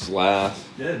Rogen's laugh.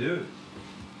 Yeah, do it.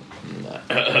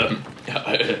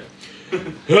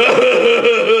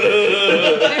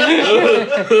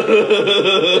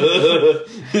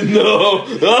 No,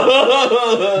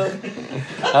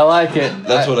 I like it.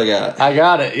 that's what I got. I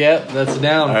got it. Yep, that's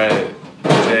down. All right.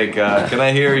 Jake, can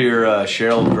I hear your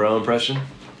Cheryl Crow impression?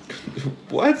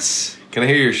 What? Can I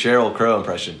hear your Cheryl Crow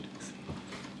impression?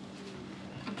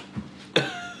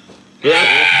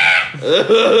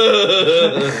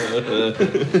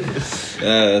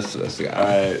 That's the All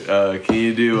guy. right. Can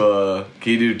you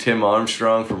do Tim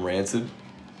Armstrong from Rancid?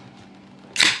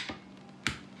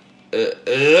 I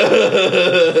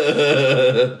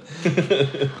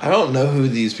don't know who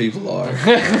these people are.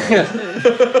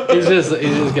 He's just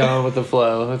going with the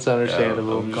flow. That's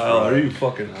understandable. Kyle, are you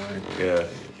fucking high? Yeah.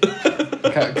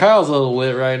 Kyle's a little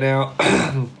lit right now.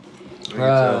 I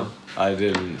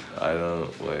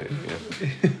don't. Wait.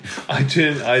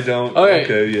 Yeah. I don't. Okay,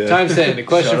 Okay, yeah. Times 10. A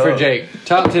question Shut for up. Jake.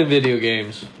 Top 10 video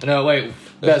games. No, wait.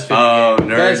 Best video Oh, game.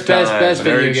 nerd Best time.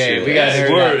 video Nerd game. shit. We got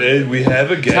nerd time. We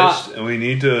have a guest, Top- and we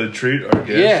need to treat our guest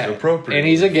Yeah, appropriately. and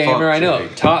he's a gamer. Fuck I know.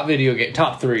 Jake. Top video game.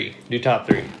 Top 3. Do top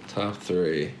 3. Top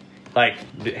 3. Like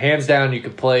hands down, you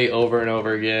could play over and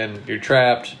over again. You're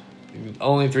trapped.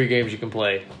 Only 3 games you can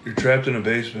play. You're trapped in a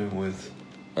basement with.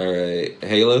 All right,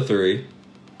 Halo 3.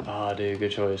 Oh, dude,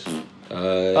 good choice.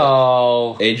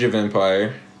 Oh. Age of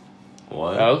Empire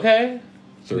What? Okay.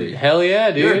 3. Hell yeah,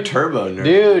 dude. You're a turbo nerd.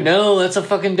 Dude, no, that's a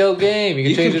fucking dope game. You can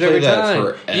You change can it every play that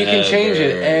time. You can change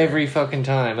it forever. every fucking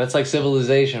time. That's like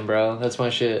Civilization, bro. That's my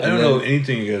shit. I don't know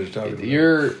anything you guys are talking about.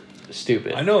 You're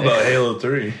stupid. I know about Halo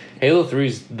 3. Halo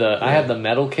 3's I had the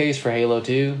metal case for Halo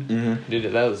 2. Mm-hmm.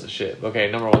 Dude, that was the shit. Okay,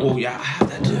 number 1. Oh yeah, I have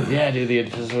that too. Yeah, dude, the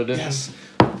physical edition. Yes.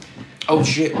 Oh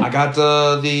shit! I got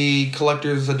the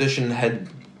collector's edition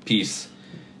headpiece.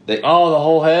 Oh, the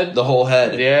whole head? The whole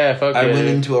head. Yeah, fuck I yeah, went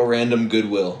dude. into a random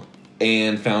Goodwill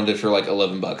and found it for like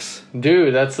 $11.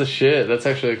 Dude, that's the shit. That's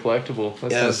actually a collectible.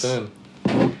 That's Yes. insane.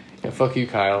 Yeah, fuck you,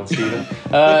 Kyle and Steven.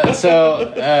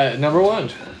 Number 1.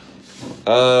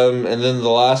 And then the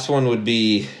last one would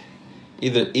be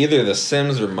either The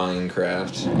Sims or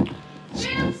Minecraft.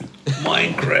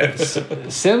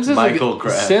 Minecraft.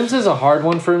 Sims is a hard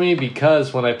one for me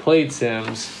because when I played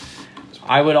Sims,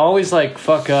 I would always like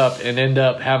fuck up and end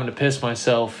up having to piss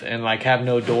myself and like have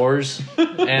no doors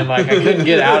and like I couldn't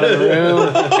get out of the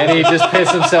room and he'd just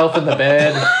piss himself in the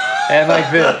bed and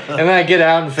then I get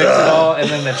out and fix it all and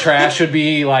then the trash would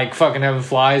be like fucking having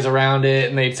flies around it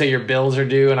and they'd say your bills are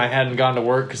due and I hadn't gone to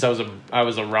work because I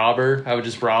was a robber. I would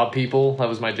just rob people. That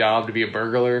was my job, to be a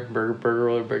burglar.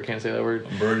 Burglar, can't say that word.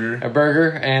 Burger. A burger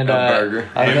and burger.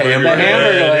 I was the Hamburger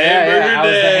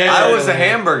hamburger. Day. I was the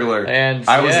hamburglar. And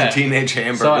I was yeah. the teenage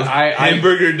hamburger. So I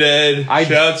Hamburger Dead. I-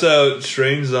 Shouts out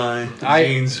Strange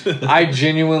Zines. I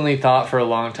genuinely thought for a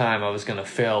long time I was gonna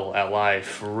fail at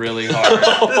life really hard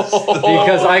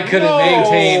because I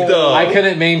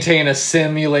couldn't maintain a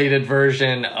simulated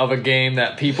version of a game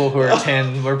that people who are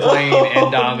 10 were playing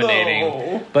and dominating.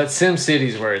 But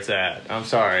SimCity's where it's at. I'm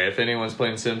sorry if anyone's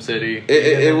playing SimCity.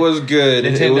 It was good.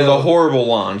 It was Nintendo- a horrible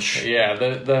launch. Yeah,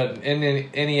 the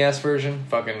NES version,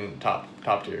 fucking top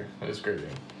tier. It was a great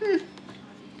game.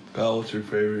 Kyle, what's your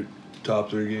favorite top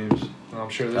 3 games? I'm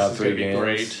sure this Top is 3 gonna be games.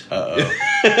 great. Uh-oh.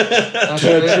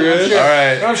 All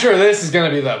right. I'm sure this is gonna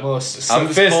be the most I'm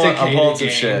sophisticated pulling some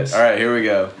games. shit. All right, here we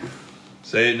go.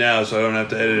 Say it now so I don't have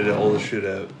to edit all the shit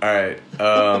out. All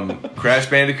right. Crash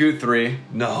Bandicoot 3.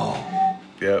 No.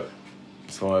 Yep.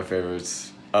 It's one of my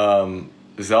favorites.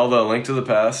 Zelda: Link to the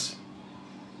Past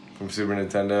from Super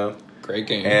Nintendo. Great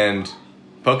game. And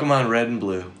Pokemon Red and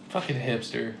Blue. Fucking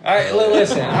hipster.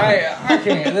 Listen, I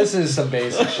can't. This is some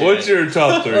basic shit. What's your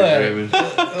top 3, Raven?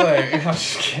 I'm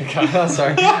just kidding. I'm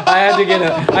sorry. I have to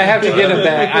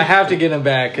get him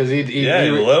back because he Yeah,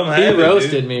 let him have it,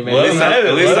 roasted dude. me, man. Let him have it.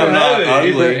 At least Let I'm him not have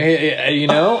it. ugly. You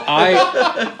know, I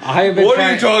have been. What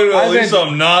are you talking about? At I've been- least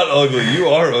I'm not ugly. You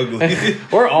are ugly.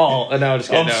 We're all. No, I'm just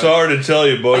kidding. I'm no. sorry to tell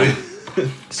you, buddy.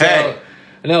 So, Hey,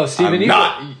 no, Steven, I'm you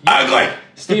not ugly.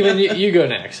 Steven, you go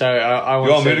next. I want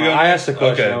You want me to go I next? asked the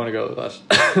question. Okay. I want to go last.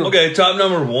 Okay, top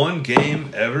number 1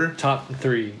 game ever. Top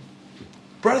 3.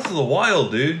 Breath of the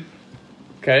Wild, dude.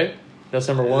 Okay, that's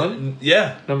number 1.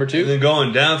 Yeah. Number 2. And then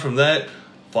going down from that,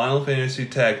 Final Fantasy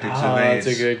Tactics Advance.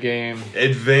 That's a good game.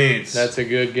 Advance. That's a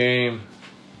good game.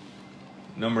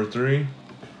 Number 3.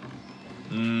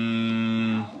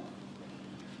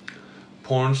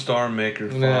 Porn Star Maker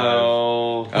 5.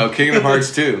 No. Oh, Kingdom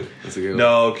Hearts 2. That's a good one.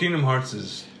 No, Kingdom Hearts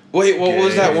is... Wait, what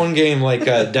was that Gay. one game like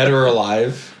Dead or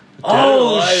Alive?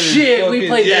 Oh Alive is shit, we fucking-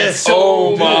 played that yes. so Oh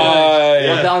good. my.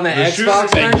 Yeah. On the The Xbox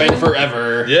shooter- version?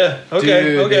 forever. Yeah, okay,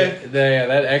 Dude, okay.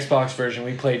 that Xbox version,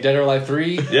 we played Dead or Alive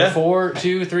 3, Yeah. 4,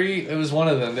 2, 3. It was one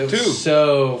of them. It was 2.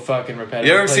 so fucking repetitive.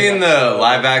 You ever We played seen the that so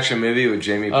live action movie with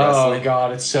Jamie Presley? Oh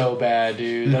god, it's so bad,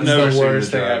 dude. That's Never the seen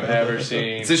worst the thing I've trailer. ever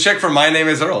seen. It's a check from My Name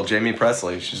Is Earl. Jamie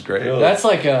Presley. She's great. Really? That's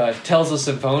like Tales of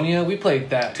Symphonia. We played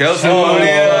that. Tales of so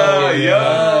Symphonia, fucking yo,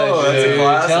 much, that's a dude.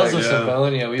 classic. Tales of Yeah.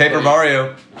 Symphonia. We Paper played-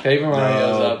 Mario. Paper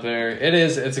Mario's No. up there. It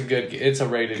is. It's a good. It's a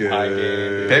rated high game.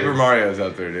 Good. Paper Mario's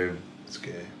up there, dude. It's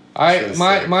gay. All right, Shit's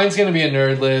my, sick. mine's gonna be a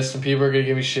nerd list, and people are gonna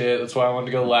give me shit. That's why I wanted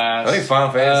to go last. I think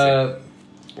Final Fantasy.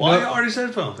 Well, No- I already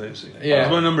said Final Fantasy. Yeah. That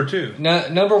was my number 2.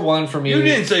 Number 1 for me. You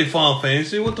didn't say Final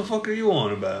Fantasy. What the fuck are you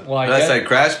on about? Well, I Did I guess, say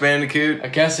Crash Bandicoot? I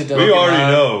guess it doesn't. We already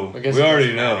matter. know. I guess We it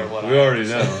already doesn't matter know. what We I already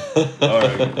have to know. All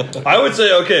right. I would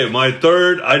say, okay, my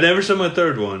third, I never said my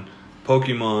third one,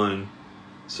 Pokemon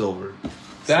Silver.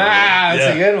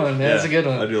 That's a good one. That's Yeah, a good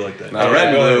one. I do like that. No, red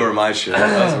and blue were my shit.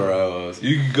 That's where I was.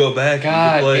 You can go back.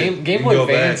 God, you can play. Game You Boy can go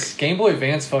Advance. back. Game Boy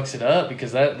Advance fucks it up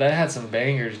because that had some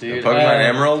bangers, dude. Pokemon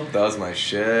Emerald, that was my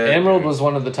shit. Emerald was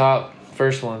one of the top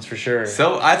first ones for sure.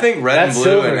 So I think red That and blue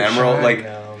Silver and Emerald, Shine, like,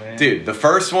 though, man. dude, the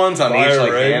first ones on each Fire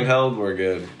like Red. handheld were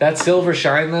good. That Silver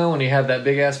Shine though, when you had that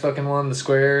big ass fucking one, the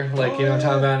square, like you know what I'm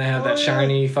talking about, and it had that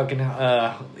shiny fucking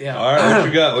yeah. All right, what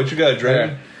you got? What you got,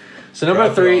 Dragon? So number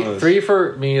Drop it on us. three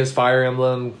for me is Fire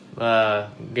Emblem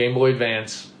Game Boy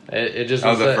Advance. It just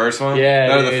Oh, was the first one? Yeah,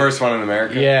 No, the it- first one in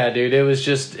America. Yeah, dude, it was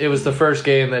the first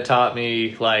game that taught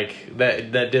me like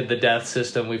that did the death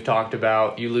system we've talked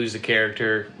about. You lose a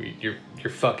character, you're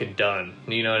fucking done.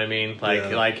 You know what I mean? Like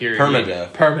Yeah. like you're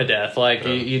Permadeath. Permadeath. Like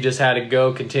you just had to go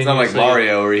It's continuously. not like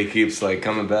Mario where he keeps like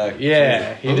coming back.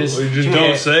 Yeah, you just don't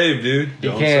can't. save, dude. You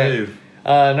Don't can't. save.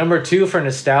 Number 2 for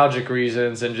nostalgic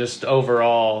reasons and just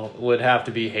overall would have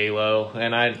to be Halo.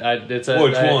 And it's a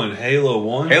Which one? Halo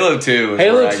 1? Halo 2 is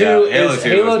Halo where I 2 got. is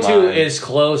Halo 2 mine. is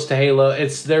close to Halo.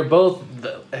 They're both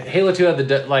Halo 2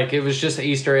 had like it was just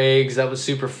Easter eggs that was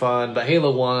super fun, but Halo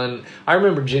 1 I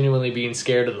remember genuinely being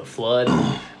scared of the flood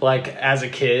like as a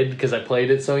kid because I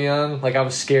played it so young. Like I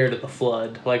was scared of the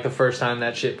flood like the first time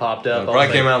that shit popped up. I Probably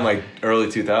was came like, out in like early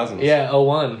 2000s. Yeah,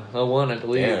 01 I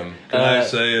believe. Damn. Can I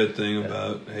say a thing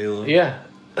about Halo? Yeah.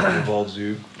 It involves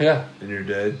you Yeah. and you're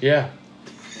dead. Yeah.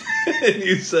 And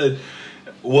you said,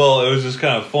 well, it was just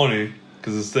kind of funny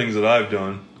because it's things that I've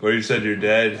done. Where you said your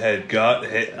dad had got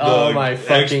the Oh my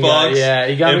fucking Xbox God, yeah,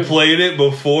 he got and me- played it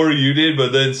before you did,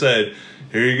 but then said,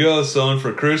 "Here you go, son,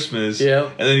 for Christmas." Yep.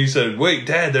 And then you said, "Wait,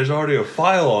 Dad, there's already a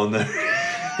file on there."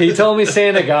 He told me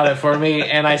Santa got it for me,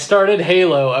 and I started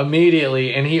Halo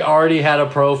immediately, and he already had a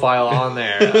profile on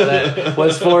there that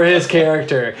was for his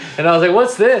character. And I was like,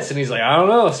 "What's this?" And he's like, "I don't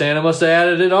know. Santa must have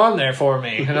added it on there for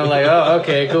me." And I'm like, "Oh,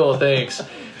 okay, cool, thanks."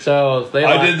 So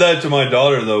I did that to my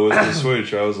daughter though with the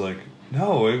Switch. I was like,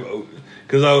 no,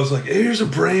 because I was like, here's a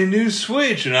brand new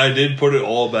Switch, and I did put it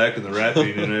all back in the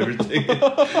wrapping and everything.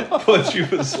 But she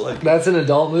was like, That's an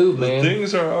adult move, the man.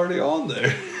 things are already on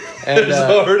there. And, There's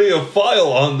already a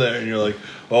file on there, and you're like,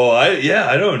 oh, I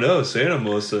don't know. Santa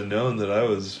must have known that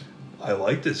I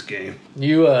like this game.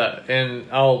 You and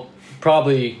I'll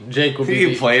probably Jake will be.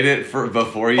 You played it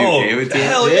before you Oh, gave it to him?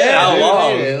 hell yeah, How dude.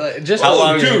 long? Yeah, just How a long,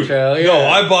 long dude? intro, yeah. No,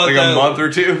 I bought Like that a month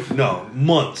or two? No,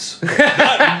 months.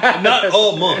 not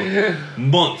a month.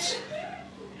 Months.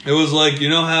 It was like, you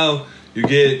know how you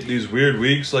get these weird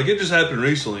weeks? Like, it just happened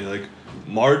recently. Like,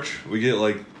 March, we get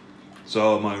like,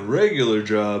 so my regular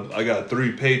job, I got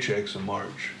 3 paychecks in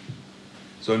March.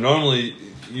 So normally,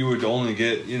 you would only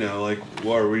get, you know, like,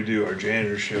 where we do our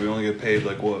janitor shit, we only get paid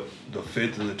like, what, the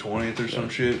 5th and the 20th or some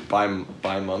shit? By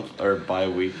month or by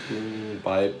week?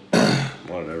 By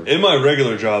whatever. In my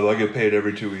regular job, I get paid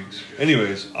every 2 weeks.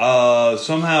 Anyways,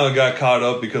 somehow I got caught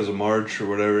up because of March or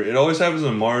whatever. It always happens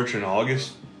in March and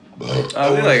August. I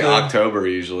think like October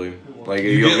usually. Like You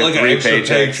you'll get, get like, an 3 extra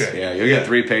paychecks. paycheck. Yeah, you'll Yeah. get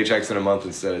 3 paychecks in a month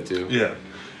instead of 2. Yeah.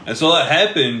 And so that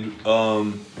happened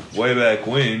way back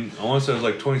when. I want to say it was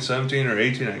like 2017 or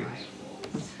 18, I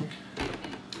guess.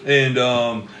 And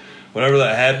whenever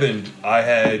that happened, I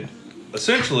had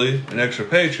essentially an extra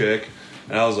paycheck.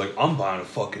 And I was like, I'm buying a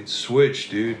fucking Switch,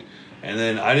 dude. And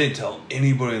then I didn't tell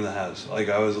anybody in the house. Like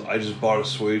I just bought a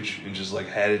Switch and just like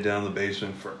had it down in the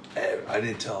basement forever. I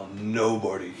didn't tell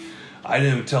nobody. I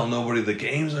didn't tell nobody the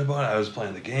games I bought. I was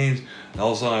playing the games, and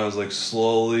all of a sudden I was like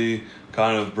slowly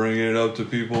kind of bringing it up to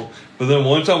people. But then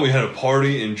one time we had a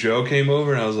party and Joe came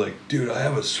over and I was like, dude, I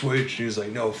have a Switch. And he's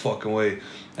like, no fucking way.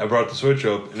 I brought the Switch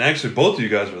up, and actually both of you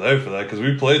guys were there for that because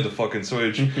we played the fucking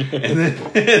Switch. and then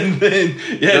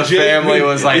yeah, The family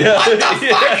was like, yeah, what the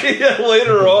fuck? yeah,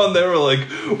 later on they were like,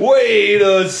 wait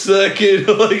a second.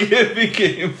 Like it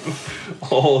became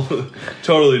all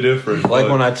totally different. Like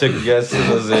but- when I took you guys to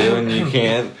the zoo and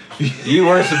you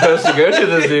weren't supposed to go to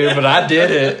the zoo, but I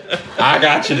did it. I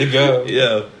got you to go.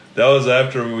 Yeah, that was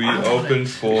after we opened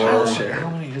for. How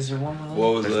many is there? One more?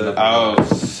 What was that? Oh,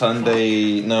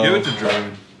 Sunday. No. Give it to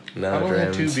Dragon. No, I only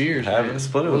had 2 beers. Have man. it.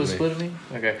 Split it Will with me. split with me?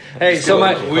 Okay. Hey, so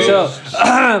my We- so opened for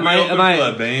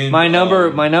that band, my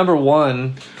number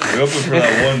one We opened for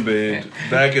that one band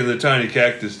back in the Tiny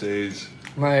Cactus days.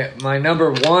 my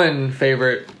number one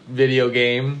favorite video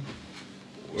game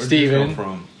Where'd Steven. you come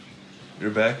from? You're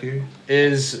back here.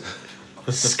 is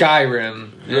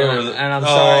Skyrim. Yeah, and I'm oh.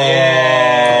 sorry.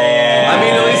 Yeah. I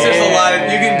mean, at least there's a lot of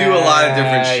you can do a lot of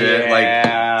different shit. Like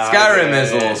Yeah. Skyrim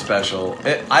is a little special.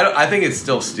 I think it's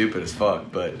still stupid as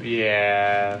fuck, but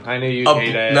Yeah, I knew you'd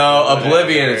hate it. no, Whatever.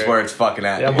 Oblivion is where it's fucking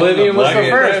at. Yeah, Oblivion was the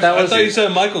Michael first. Krabs? That I was thought you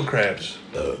said Michael Krabs.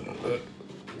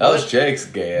 That was Jake's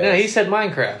gay ass. No, he said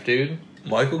Minecraft, dude.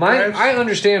 Michael Krabs? I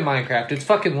understand Minecraft. It's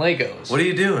fucking Legos. What are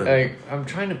you doing? Like, I'm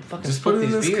trying to fucking Just split put it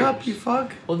in these this beers. cup, you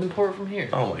fuck. Well, then pour it from here.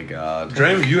 Oh my god.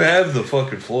 Draymond, you have the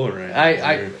fucking floor right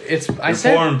now. You're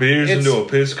said pouring beers it's- into a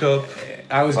piss cup.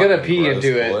 I was gonna Fucking pee gross,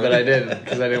 into it, boy. but I didn't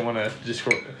because I didn't want to just.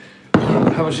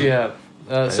 How much do you have?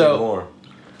 I need So, more.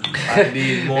 I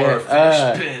need more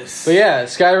Uh, fish piss. but yeah,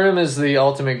 Skyrim is the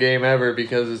ultimate game ever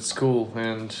because it's cool,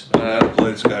 and I never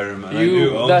played Skyrim. I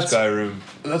do own that's- Skyrim.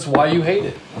 that's why you hate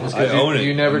it. It's 'cause I own it.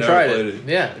 You never I've never tried played it. it.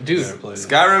 Yeah, dude. Never played it.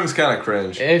 Skyrim's kind of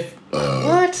cringe If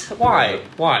what? Why?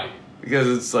 Why? because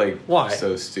it's like Why?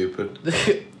 so stupid.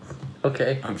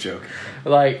 Okay, I'm joking.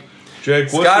 like, Jake,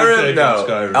 what's your Skyrim, take no. on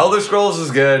Skyrim? Elder Scrolls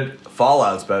is good.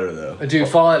 Fallout's better though. dude,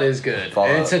 Fallout is good.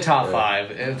 Fallout, It's a top yeah.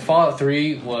 5. And Fallout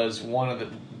 3 was one of the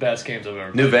best games I've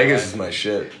ever played. New Vegas Right? is my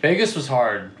shit. Vegas was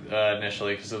hard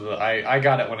initially because of I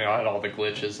got it when I had all the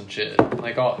glitches and shit.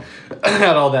 Like all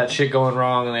had all that shit going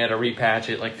wrong, and they had to repatch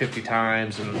it like 50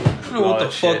 times and I don't know all what the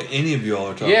that fuck shit. any of y'all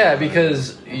are talking Yeah, about.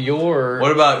 because you're.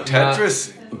 What about not-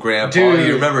 Tetris, Grandpa? Dude,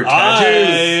 you remember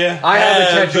Tetris? I have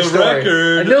a Tetris the story.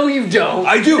 record. No, you don't.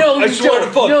 I do. No, I you swear don't.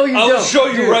 to fuck. No, you I'll don't. show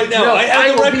you Dude, right now. no, I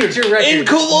have the will record. beat your record In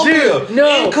Colombia. Dude,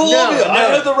 no, In Colombia. no, I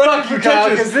have the record Fuck for you, Kyle,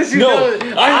 Tetris. 'cause this you No,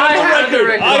 know- I have the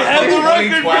record. I have the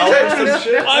record for 2012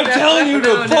 Tetris. I'm telling you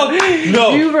to fuck.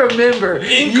 No. You remember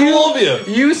In you, Colombia.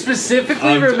 You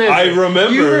specifically remember. I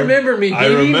remember. You remember me I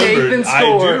beating remembered. Nathan's I do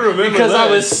score remember because I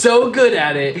that. was so good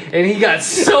at it, and he got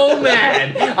so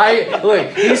mad.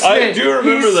 He spent. do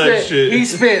remember that shit. He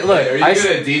spent. Look, Are you I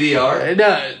good at DDR?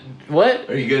 no. What?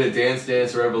 Are you good at Dance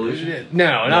Dance Revolution? No,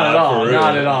 not Nah, at all. for real.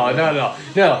 Not at all. Not at all.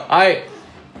 No,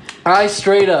 I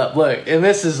straight up look, and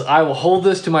this is I will hold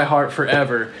this to my heart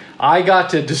forever. I got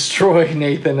to destroy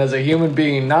Nathan as a human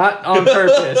being, not on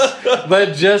purpose,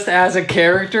 but just as a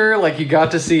character. Like you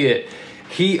got to see it.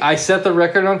 I set the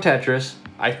record on Tetris.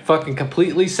 I fucking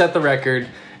completely set the record,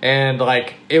 and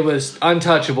like it was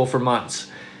untouchable for months.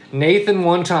 Nathan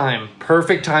one time,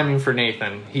 perfect timing for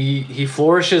Nathan. He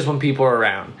flourishes when people are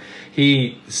around.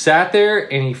 He sat there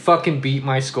and he fucking beat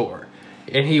my score.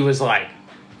 And he was like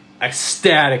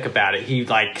ecstatic about it. He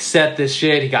like set this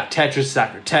shit. He got Tetris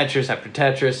after Tetris after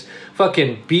Tetris.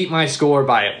 Fucking beat my score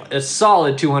by a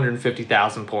solid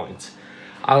 250,000 points.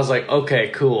 I was like, okay,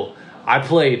 cool. I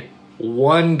played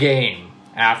one game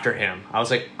after him. I was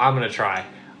like, I'm gonna try.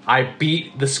 I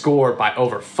beat the score by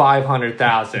over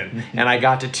 500,000, and I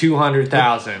got to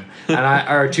 200,000,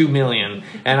 or 2 million.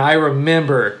 And I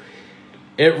remember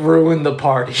it ruined the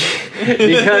party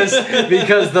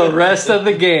because the rest of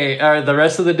the game, or the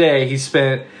rest of the day, he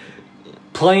spent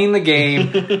playing the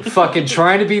game, fucking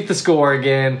trying to beat the score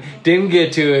again. Didn't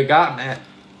get to it. Got mad.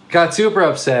 Got super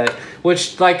upset,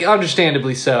 which, like,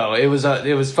 understandably so. It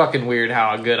was fucking weird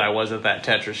how good I was at that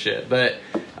Tetris shit. But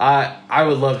I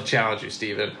would love to challenge you,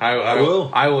 Steven. I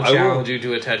will. I will challenge you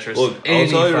to a Tetris. Look, I'll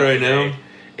any tell you fucking right now. day.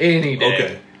 Any day.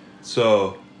 Okay.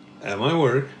 So, at my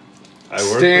work, I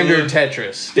work Standard with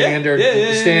Tetris. Standard.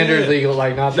 yeah, Standard legal.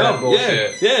 Like not that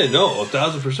bullshit. no,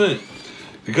 1,000%.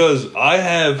 Because I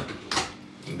have,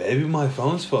 maybe my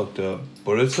phone's fucked up,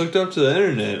 but it's hooked up to the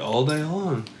internet all day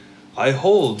long. I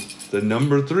hold the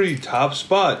number 3 top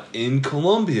spot in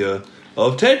Colombia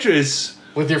of Tetris.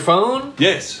 With your phone?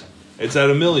 Yes, it's at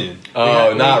 1 million.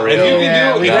 Oh, not If you really.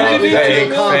 can do it, we if gotta you do can do fake, it,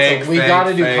 console. fake, We fake,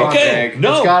 gotta do fake. console. okay, It's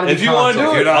no, gotta be if you want to do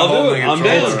console. it, You're not I'll do holding it. a I'm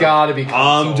controller. It's down. gotta be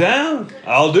console. I'm down.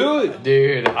 I'll do it.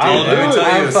 Dude, Let me tell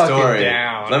I'm you a fucking story.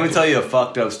 down. Let me tell you a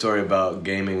fucked up story about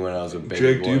gaming when I was a baby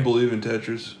Jake, boy. do you believe in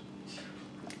Tetris?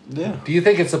 Yeah. Do you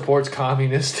think it supports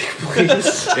communistic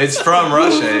beliefs? It's from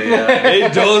Russia. Yeah.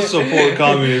 It does support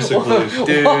communistic beliefs. Why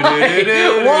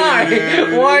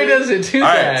does it do All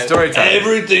right, that? story time.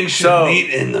 Everything should So- meet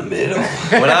in the middle.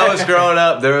 When I was growing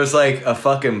up, there was like a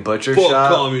fucking butcher Fuck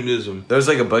shop. communism. There was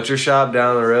like a butcher shop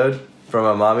down the road from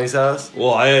my mommy's house.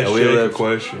 Well, I asked And we Jake lived- a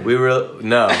question. We were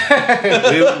no.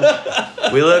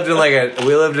 we lived in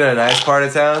a nice part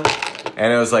of town,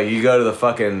 and it was like you go to the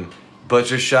fucking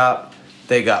butcher shop.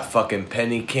 They got fucking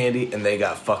penny candy and they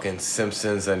got fucking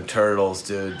Simpsons and Turtles,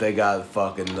 dude. They got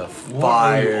fucking the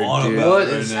fire, dude. What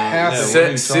is happening? Yeah, what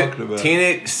are you talking about?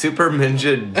 Teenage Super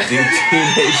Ninja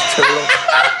Teenage Turtle.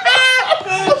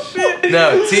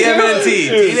 No, TMNT.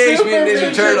 Teenage Mutant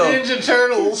Ninja Turtle. Ninja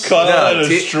Turtles. Kyle No,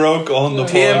 had a stroke on the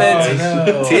TMNT,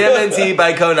 no. TMNT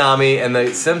by Konami and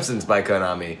the Simpsons by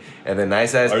Konami and the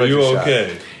nice ass Are butcher you shop.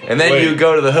 okay? And then Wait, you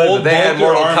go to the hood, hold but they had both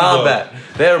your Mortal arms Kombat. up.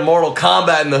 They had Mortal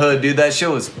Kombat in the hood, dude. That shit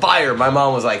was fire. My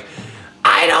mom was like,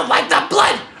 I don't like the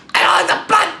blood. I don't like the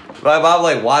blood. My mom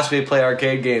like watched me play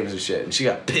arcade games and shit, and she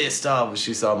got pissed off when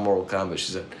she saw Mortal Kombat.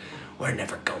 She said, "We're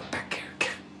never going back here again."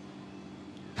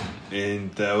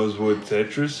 And that was what,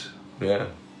 Tetris? Yeah.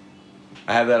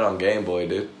 I had that on Game Boy,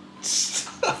 dude.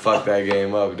 Fuck that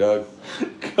game up, Doug.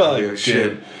 God Dude, damn.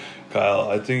 shit. Kyle,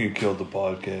 I think you killed the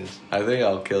podcast. I think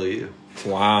I'll kill you.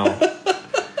 Wow.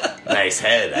 Nice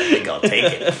head. I think I'll take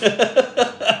it.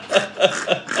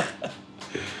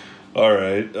 All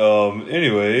right.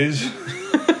 Anyways.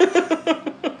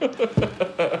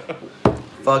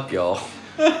 Fuck y'all.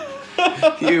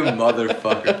 You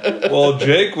motherfucker. Well,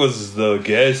 Jake was the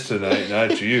guest tonight,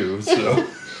 not you. So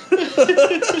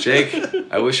Jake,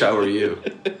 I wish I were you.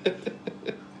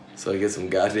 So I get some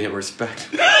goddamn respect.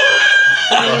 You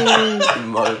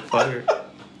motherfucker.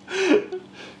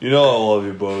 you know I love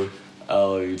you, Bo. I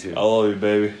love you too. I love you,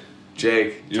 baby.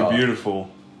 Jake, You're talk. beautiful.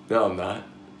 No, I'm not.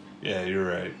 Yeah, you're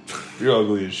right. You're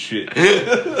ugly as shit.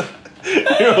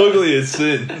 You're ugly as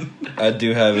sin. I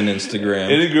do have an Instagram.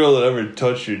 Any girl that ever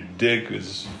touched your dick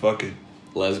is fucking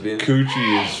Lesbian?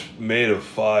 coochie is made of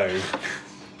fire.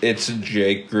 It's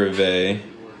Jake Grivet.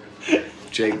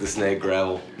 Jake the Snake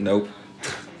Gravel. Nope.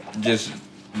 Just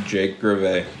Jake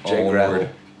Grivet. all Jake one Gravel. word.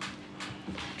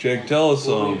 Jake, tell us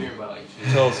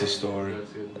a story.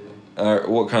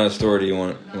 What kind of story do you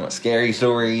want? You want scary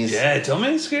stories? Yeah, tell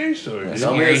me a scary story. dude.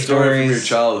 Tell me a story from your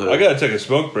childhood. I gotta take a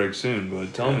smoke break soon,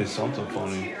 but tell me something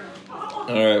funny.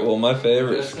 Alright, well, my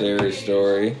favorite scary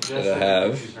story that I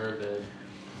have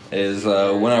is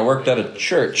when I worked at a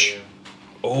church.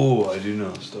 Oh, I do know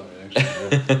a story,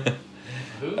 actually.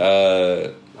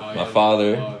 My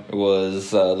father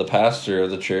was the pastor of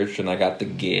the church, and I got the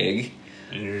gig.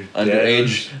 And your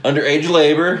Underage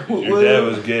labor. Your dad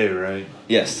was gay, right?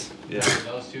 Yes, Yeah.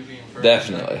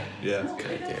 definitely. Yeah.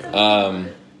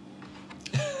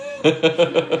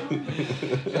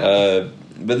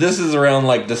 But this is around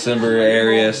like December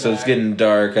area, so it's getting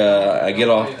dark. I get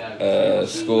off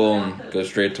school and go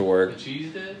straight to work.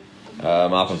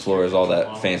 Mopping floors, all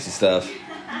that fancy stuff.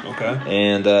 Okay.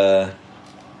 And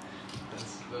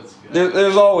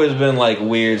there's always been like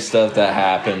weird stuff that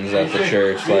happens at the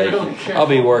church. Like I'll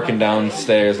be working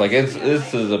downstairs. Like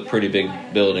this is a pretty big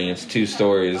building. It's 2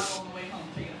 stories.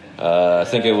 I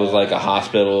think it was like a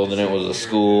hospital, then it was a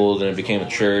school, then it became a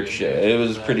church. It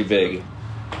was pretty big.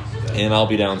 And I'll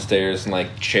be downstairs and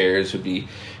like chairs would be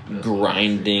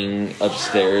grinding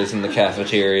upstairs in the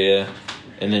cafeteria.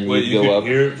 And then Wait, you you go can up.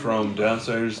 hear it from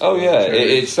downstairs? Oh to yeah, the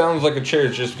it church? sounds like a chair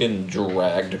is just getting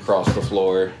dragged across the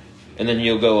floor. And then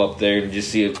you'll go up there and just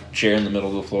see a chair in the middle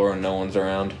of the floor and no one's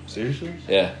around. Seriously?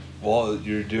 Yeah. While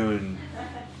you're doing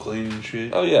cleaning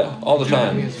shit? Oh yeah, all the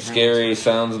time. Scary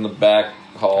sounds in the back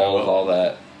halls, all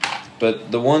that.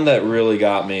 But the one that really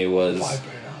got me was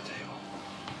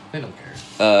They don't care.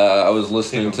 I was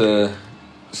listening to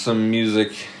some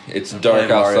music. It's dark Playing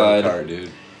Mario outside, Kart, dude.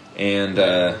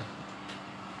 and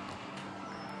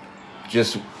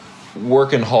just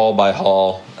working hall by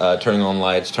hall, turning on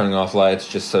lights, turning off lights,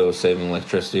 just so saving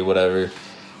electricity, whatever.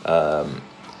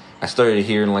 I started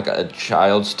hearing like a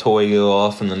child's toy go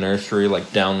off in the nursery,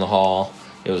 like down the hall.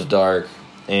 It was dark,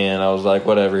 and I was like,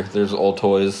 whatever, there's old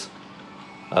toys.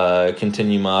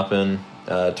 Continue mopping,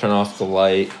 turn off the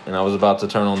light, and I was about to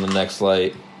turn on the next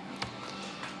light.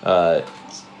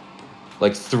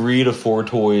 Like 3 to 4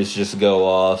 toys just go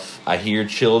off. I hear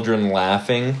children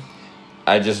laughing.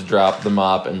 I just dropped the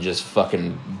mop and just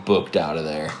fucking booked out of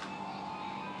there.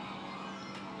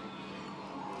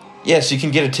 Yes, you can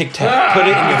get a Tic Tac. Put it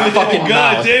in your fucking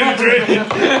mouth. damn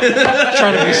it,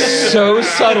 Trying to be so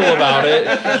subtle about it.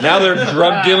 Now they're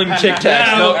drug dealing Tic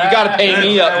Tacs. No, you gotta pay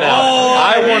me up now.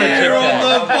 I want a Tic You're on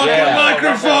the Tac. fucking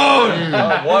microphone!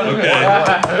 One.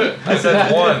 I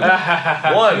said one.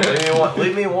 One.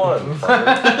 Leave me one.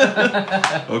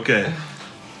 Okay.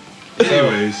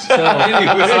 Anyways.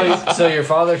 So your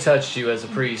father touched you as a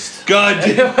priest. God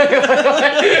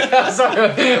damn.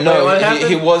 Sorry. No, what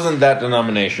he wasn't that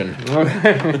denomination.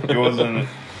 It wasn't.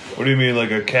 What do you mean,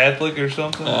 like a Catholic or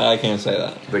something? I can't say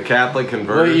that. The Catholic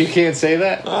converters. Wait, you can't say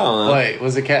that? I don't know. Wait,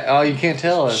 was it oh, you can't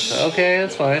tell us. Okay,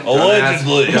 that's fine.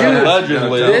 Allegedly. Dude,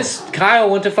 Allegedly. This Kyle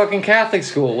went to fucking Catholic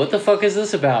school. What the fuck is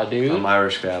this about, dude? I'm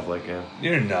Irish Catholic, yeah.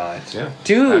 You're not. Yeah.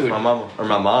 Dude, My mom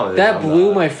is. that I'm blew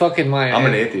not. my fucking mind. I'm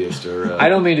an atheist, or I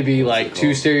don't mean to be like it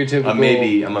too called?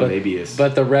 stereotypical. I'm a but, maybeist.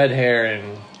 But the red hair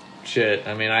and shit.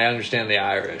 I mean, I understand the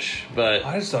Irish, but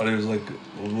I just thought he was like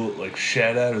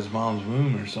shat out his mom's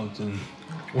womb or something.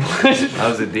 I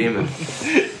was a demon.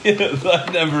 I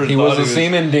never. He thought was a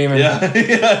semen demon. Yeah,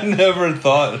 I never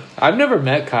thought. I've never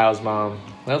met Kyle's mom.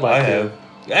 I'd like I to. have.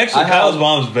 Actually, I Kyle's have.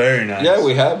 mom's very nice. Yeah,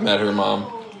 we have met her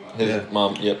mom. His Yeah.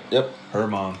 mom. Yep. Her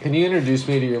mom. Can you introduce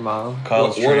me to your mom?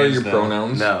 Kyle's What are trans your now.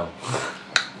 pronouns? No.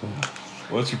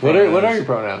 What's your What pronouns? are your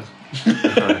pronouns?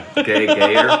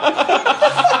 Gayer.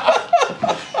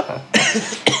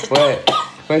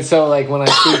 Wait, so like when I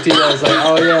speak to you, I was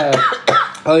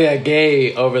like, oh yeah,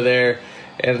 gay over there.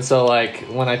 And so like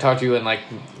when I talk to you and like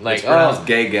It's pronounced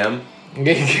gay gem.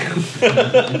 gay.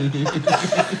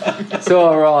 So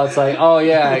overall, it's like, oh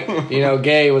yeah, you know,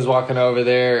 gay was walking over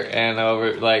there and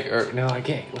over like, or no,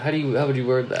 gay. How would you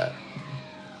word that?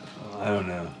 I don't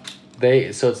know.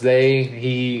 They. So it's they,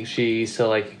 he, she. So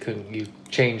like you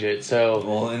change it. So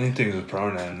Well, anything's a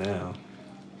pronoun now.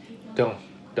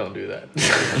 don't do that.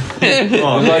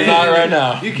 Oh, Like, not right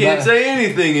now. You can't say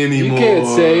anything anymore. You can't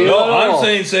say it. No, at I'm all.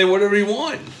 saying say whatever you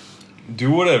want.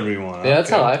 Do whatever you want. Yeah, that's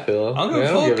how I feel. I don't Yeah, give a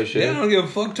I don't fuck. give a shit. Yeah, I don't give a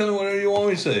fuck. Tell me whatever you want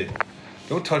me to say.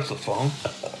 Don't touch the phone.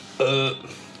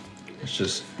 It's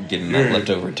just getting that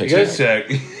leftover You ticket. guys- Tic-tac.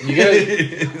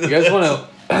 You guys want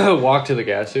to walk to the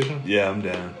gas station? Yeah, I'm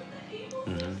down.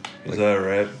 Is that a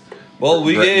wrap? Well,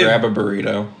 we gave. Grab a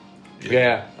burrito.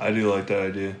 Yeah. I do like that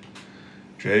idea.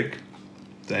 Jake,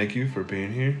 thank you for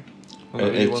being here. You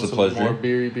It's want a some pleasure. More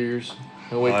beers.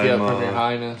 I'll wake you up from your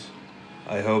highness.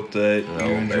 I hope that you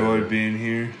enjoyed being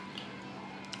here.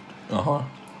 Uh-huh.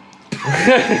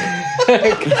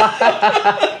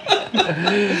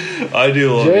 I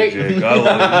do love Jake. you, Jake. I love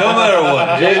you. No matter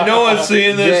what. Jake. No one's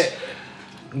seeing this. Jake,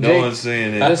 No one's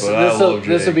seeing it, but I love Jake.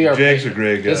 This'll be our Jake's a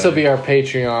great guy. This will be our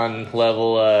Patreon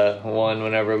level one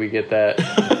whenever we get that.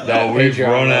 No, we've Patreon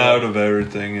run level. out of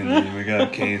everything, and we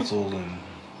got canceled. And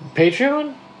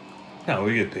Patreon. no,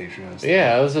 we get Patreon stuff.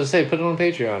 Yeah, I was gonna say put it on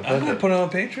Patreon. I'm Fuck gonna it. put it on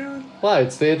Patreon. Why?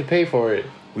 They had to pay for it.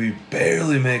 We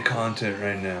barely make content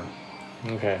right now.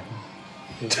 Okay.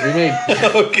 We made.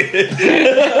 Okay.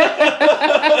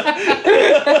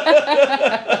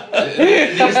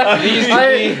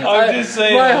 I'm just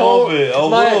saying a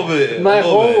little bit. My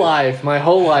whole life.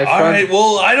 All from- right.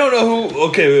 Well, I don't know who.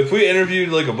 Okay, if we interviewed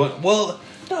like a bunch. Well,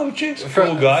 no, Jake's a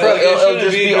cool guy. Like, it it'll shouldn't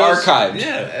just be just- archived.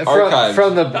 Yeah. Archived.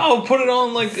 From the No, put it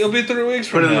on like it'll be 3 weeks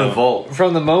Put from it in now. the vault.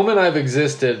 from the moment I've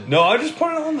existed. No, I just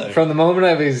put it on there. From the moment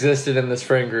I've existed in this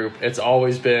friend group, it's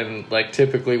always been like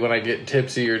typically when I get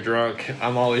tipsy or drunk,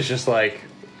 I'm always just like,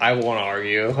 I want to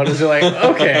argue. I'm just like,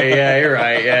 okay, yeah, you're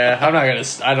right. Yeah, I'm not gonna.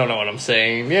 I don't know what I'm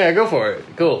saying. Yeah, go for it.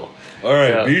 Cool. All right,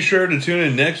 Yeah. be sure to tune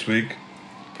in next week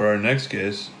for our next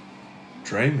guest,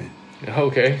 Draymond.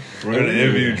 Okay, We're gonna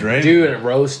interview Draymond. dude,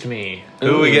 roast me.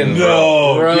 Who are we getting?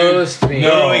 No, Roast me. No,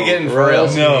 Who are we getting for real?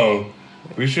 Roast No, me.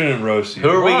 we shouldn't roast you. Who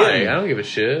are we Why? getting? I don't give a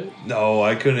shit. No,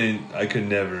 I couldn't. I could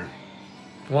never.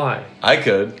 Why? I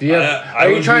could. Do you have, I are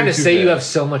you would trying be to too say you bad. have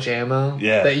so much ammo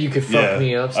Yeah, that you could fuck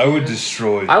me up? I would Steven?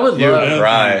 destroy you. I would You would love.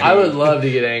 cry. I would love to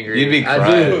get angry. You'd be I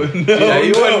crying. do. Yeah,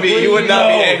 you wouldn't be. You would not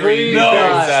be angry. Please You'd be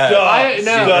God. sad. Do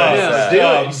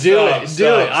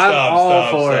it. I'm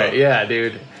all for stop. it. Yeah,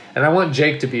 dude. And I want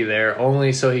Jake to be there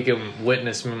only so he can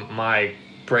witness my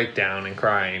breakdown and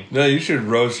crying. No, you should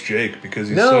roast Jake because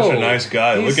he's No, such a nice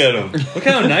guy. he's- Look at him. Look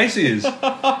how nice he is.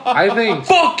 I think.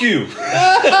 Fuck you.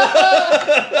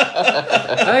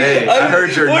 Hey, I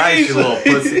heard you're What nice, he's you little like-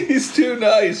 pussy. He's too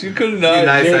nice. You could not.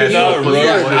 nice you could ass not little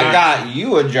roast pussy. him. I got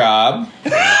you a job.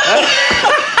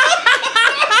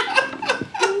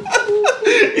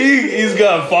 He's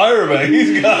got fire back.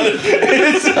 He's got it.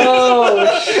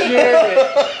 Oh shit!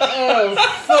 Oh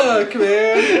fuck,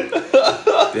 man!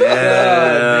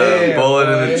 Damn, bullet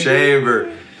in the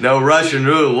chamber. No Russian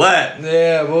roulette.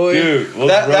 Yeah, boy. Dude,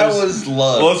 let's That roast- was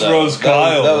love. let's though. roast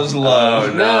Kyle. That was love.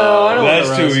 Oh, No, I don't That's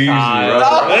want too roast easy. Kyle.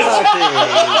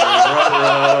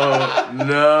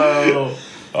 No.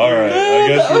 All right, I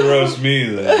guess you roast me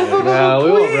then. No,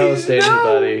 we won't roast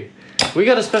anybody. We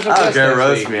got a special I don't guest care. next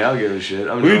Roast week. me. I don't give a shit.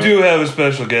 I'm We drunk. do have a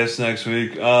special guest next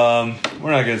week. We're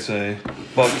not gonna say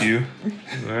fuck you.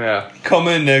 Yeah. Come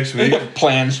in next week.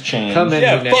 Plans change. Come in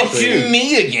Yeah, next fuck week. you.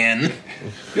 Me again.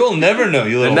 You'll never know,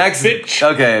 you The little next bitch.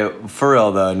 okay, for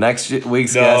real though. Next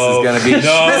week's No. guest is gonna be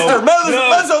No. Mr.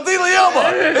 No.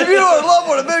 Mesothelioma. If you or a loved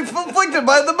one have been afflicted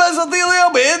by the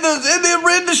mesothelioma in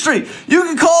the industry, you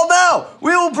can call now.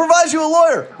 We will provide you a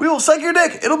lawyer. We will suck your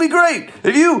dick. It'll be great.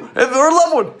 If or a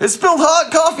loved one has spilled hot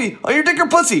coffee on your dick or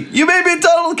pussy, you may be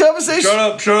entitled to compensation.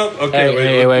 Shut up. Okay,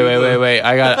 Hey, wait.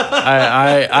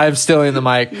 I'm stealing the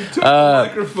mic.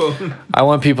 Microphone. I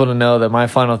want people to know that my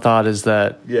final thought is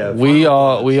that we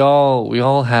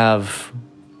all have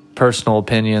personal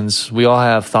opinions. We all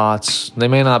have thoughts. They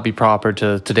may not be proper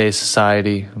to today's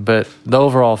society, but the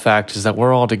overall fact is that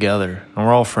we're all together and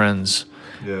we're all friends.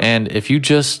 Yeah. And if you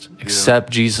just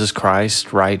accept Jesus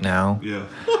Christ right now Yeah.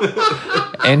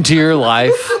 into your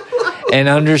life and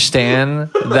understand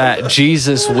that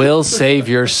Jesus will save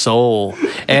your soul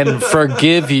and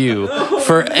forgive you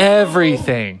for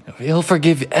everything. He'll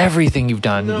forgive everything you've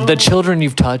done. The children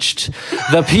you've touched,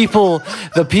 the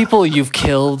people you've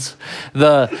killed,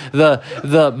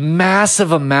 the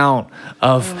massive amount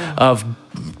of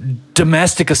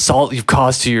domestic assault you've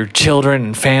caused to your children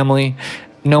and family.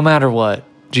 No matter what,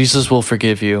 Jesus will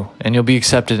forgive you and you'll be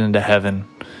accepted into heaven.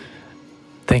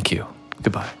 Thank you.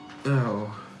 Goodbye.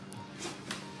 Oh.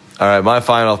 All right, my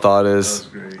final thought is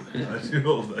Great. I do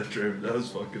love that dream. That was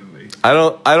fucking amazing. I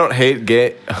don't hate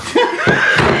gay.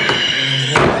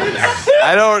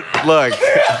 I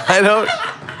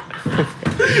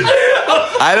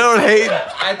don't hate.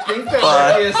 I think there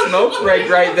might be a smoke break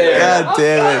right there. God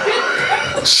damn it.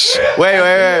 Wait.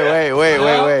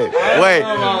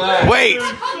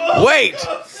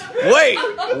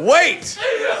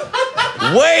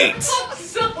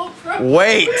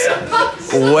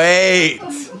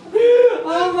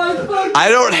 I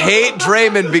don't hate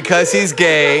Draymond because he's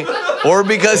gay or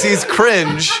because he's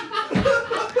cringe.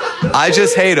 I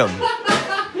just hate him.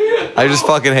 I just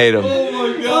fucking hate him.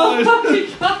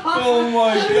 Oh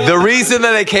my god. The reason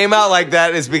that it came out like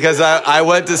that is because I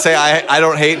went to say I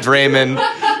don't hate Draymond,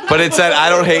 but it said I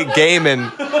don't hate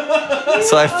Gayman.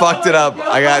 So I fucked it up.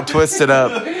 I got twisted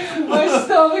up. My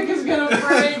stomach is gonna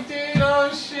break, dude.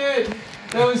 Oh shit.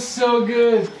 That was so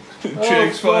good.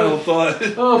 Jake's final thought.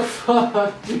 Oh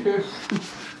fuck, dude.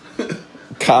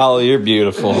 Kyle, you're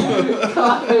beautiful.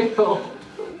 Kyle.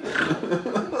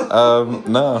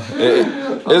 No,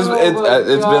 it's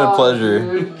been a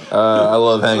pleasure. I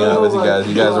love hanging out with you guys.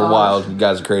 You guys are wild. You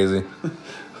guys are crazy.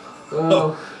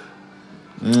 Oh,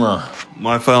 Mwah.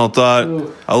 My final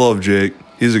thought. I love Jake.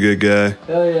 He's a good guy.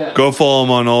 hell yeah. Go follow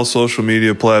him on all social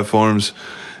media platforms.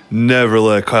 Never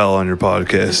let Kyle on your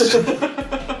podcast.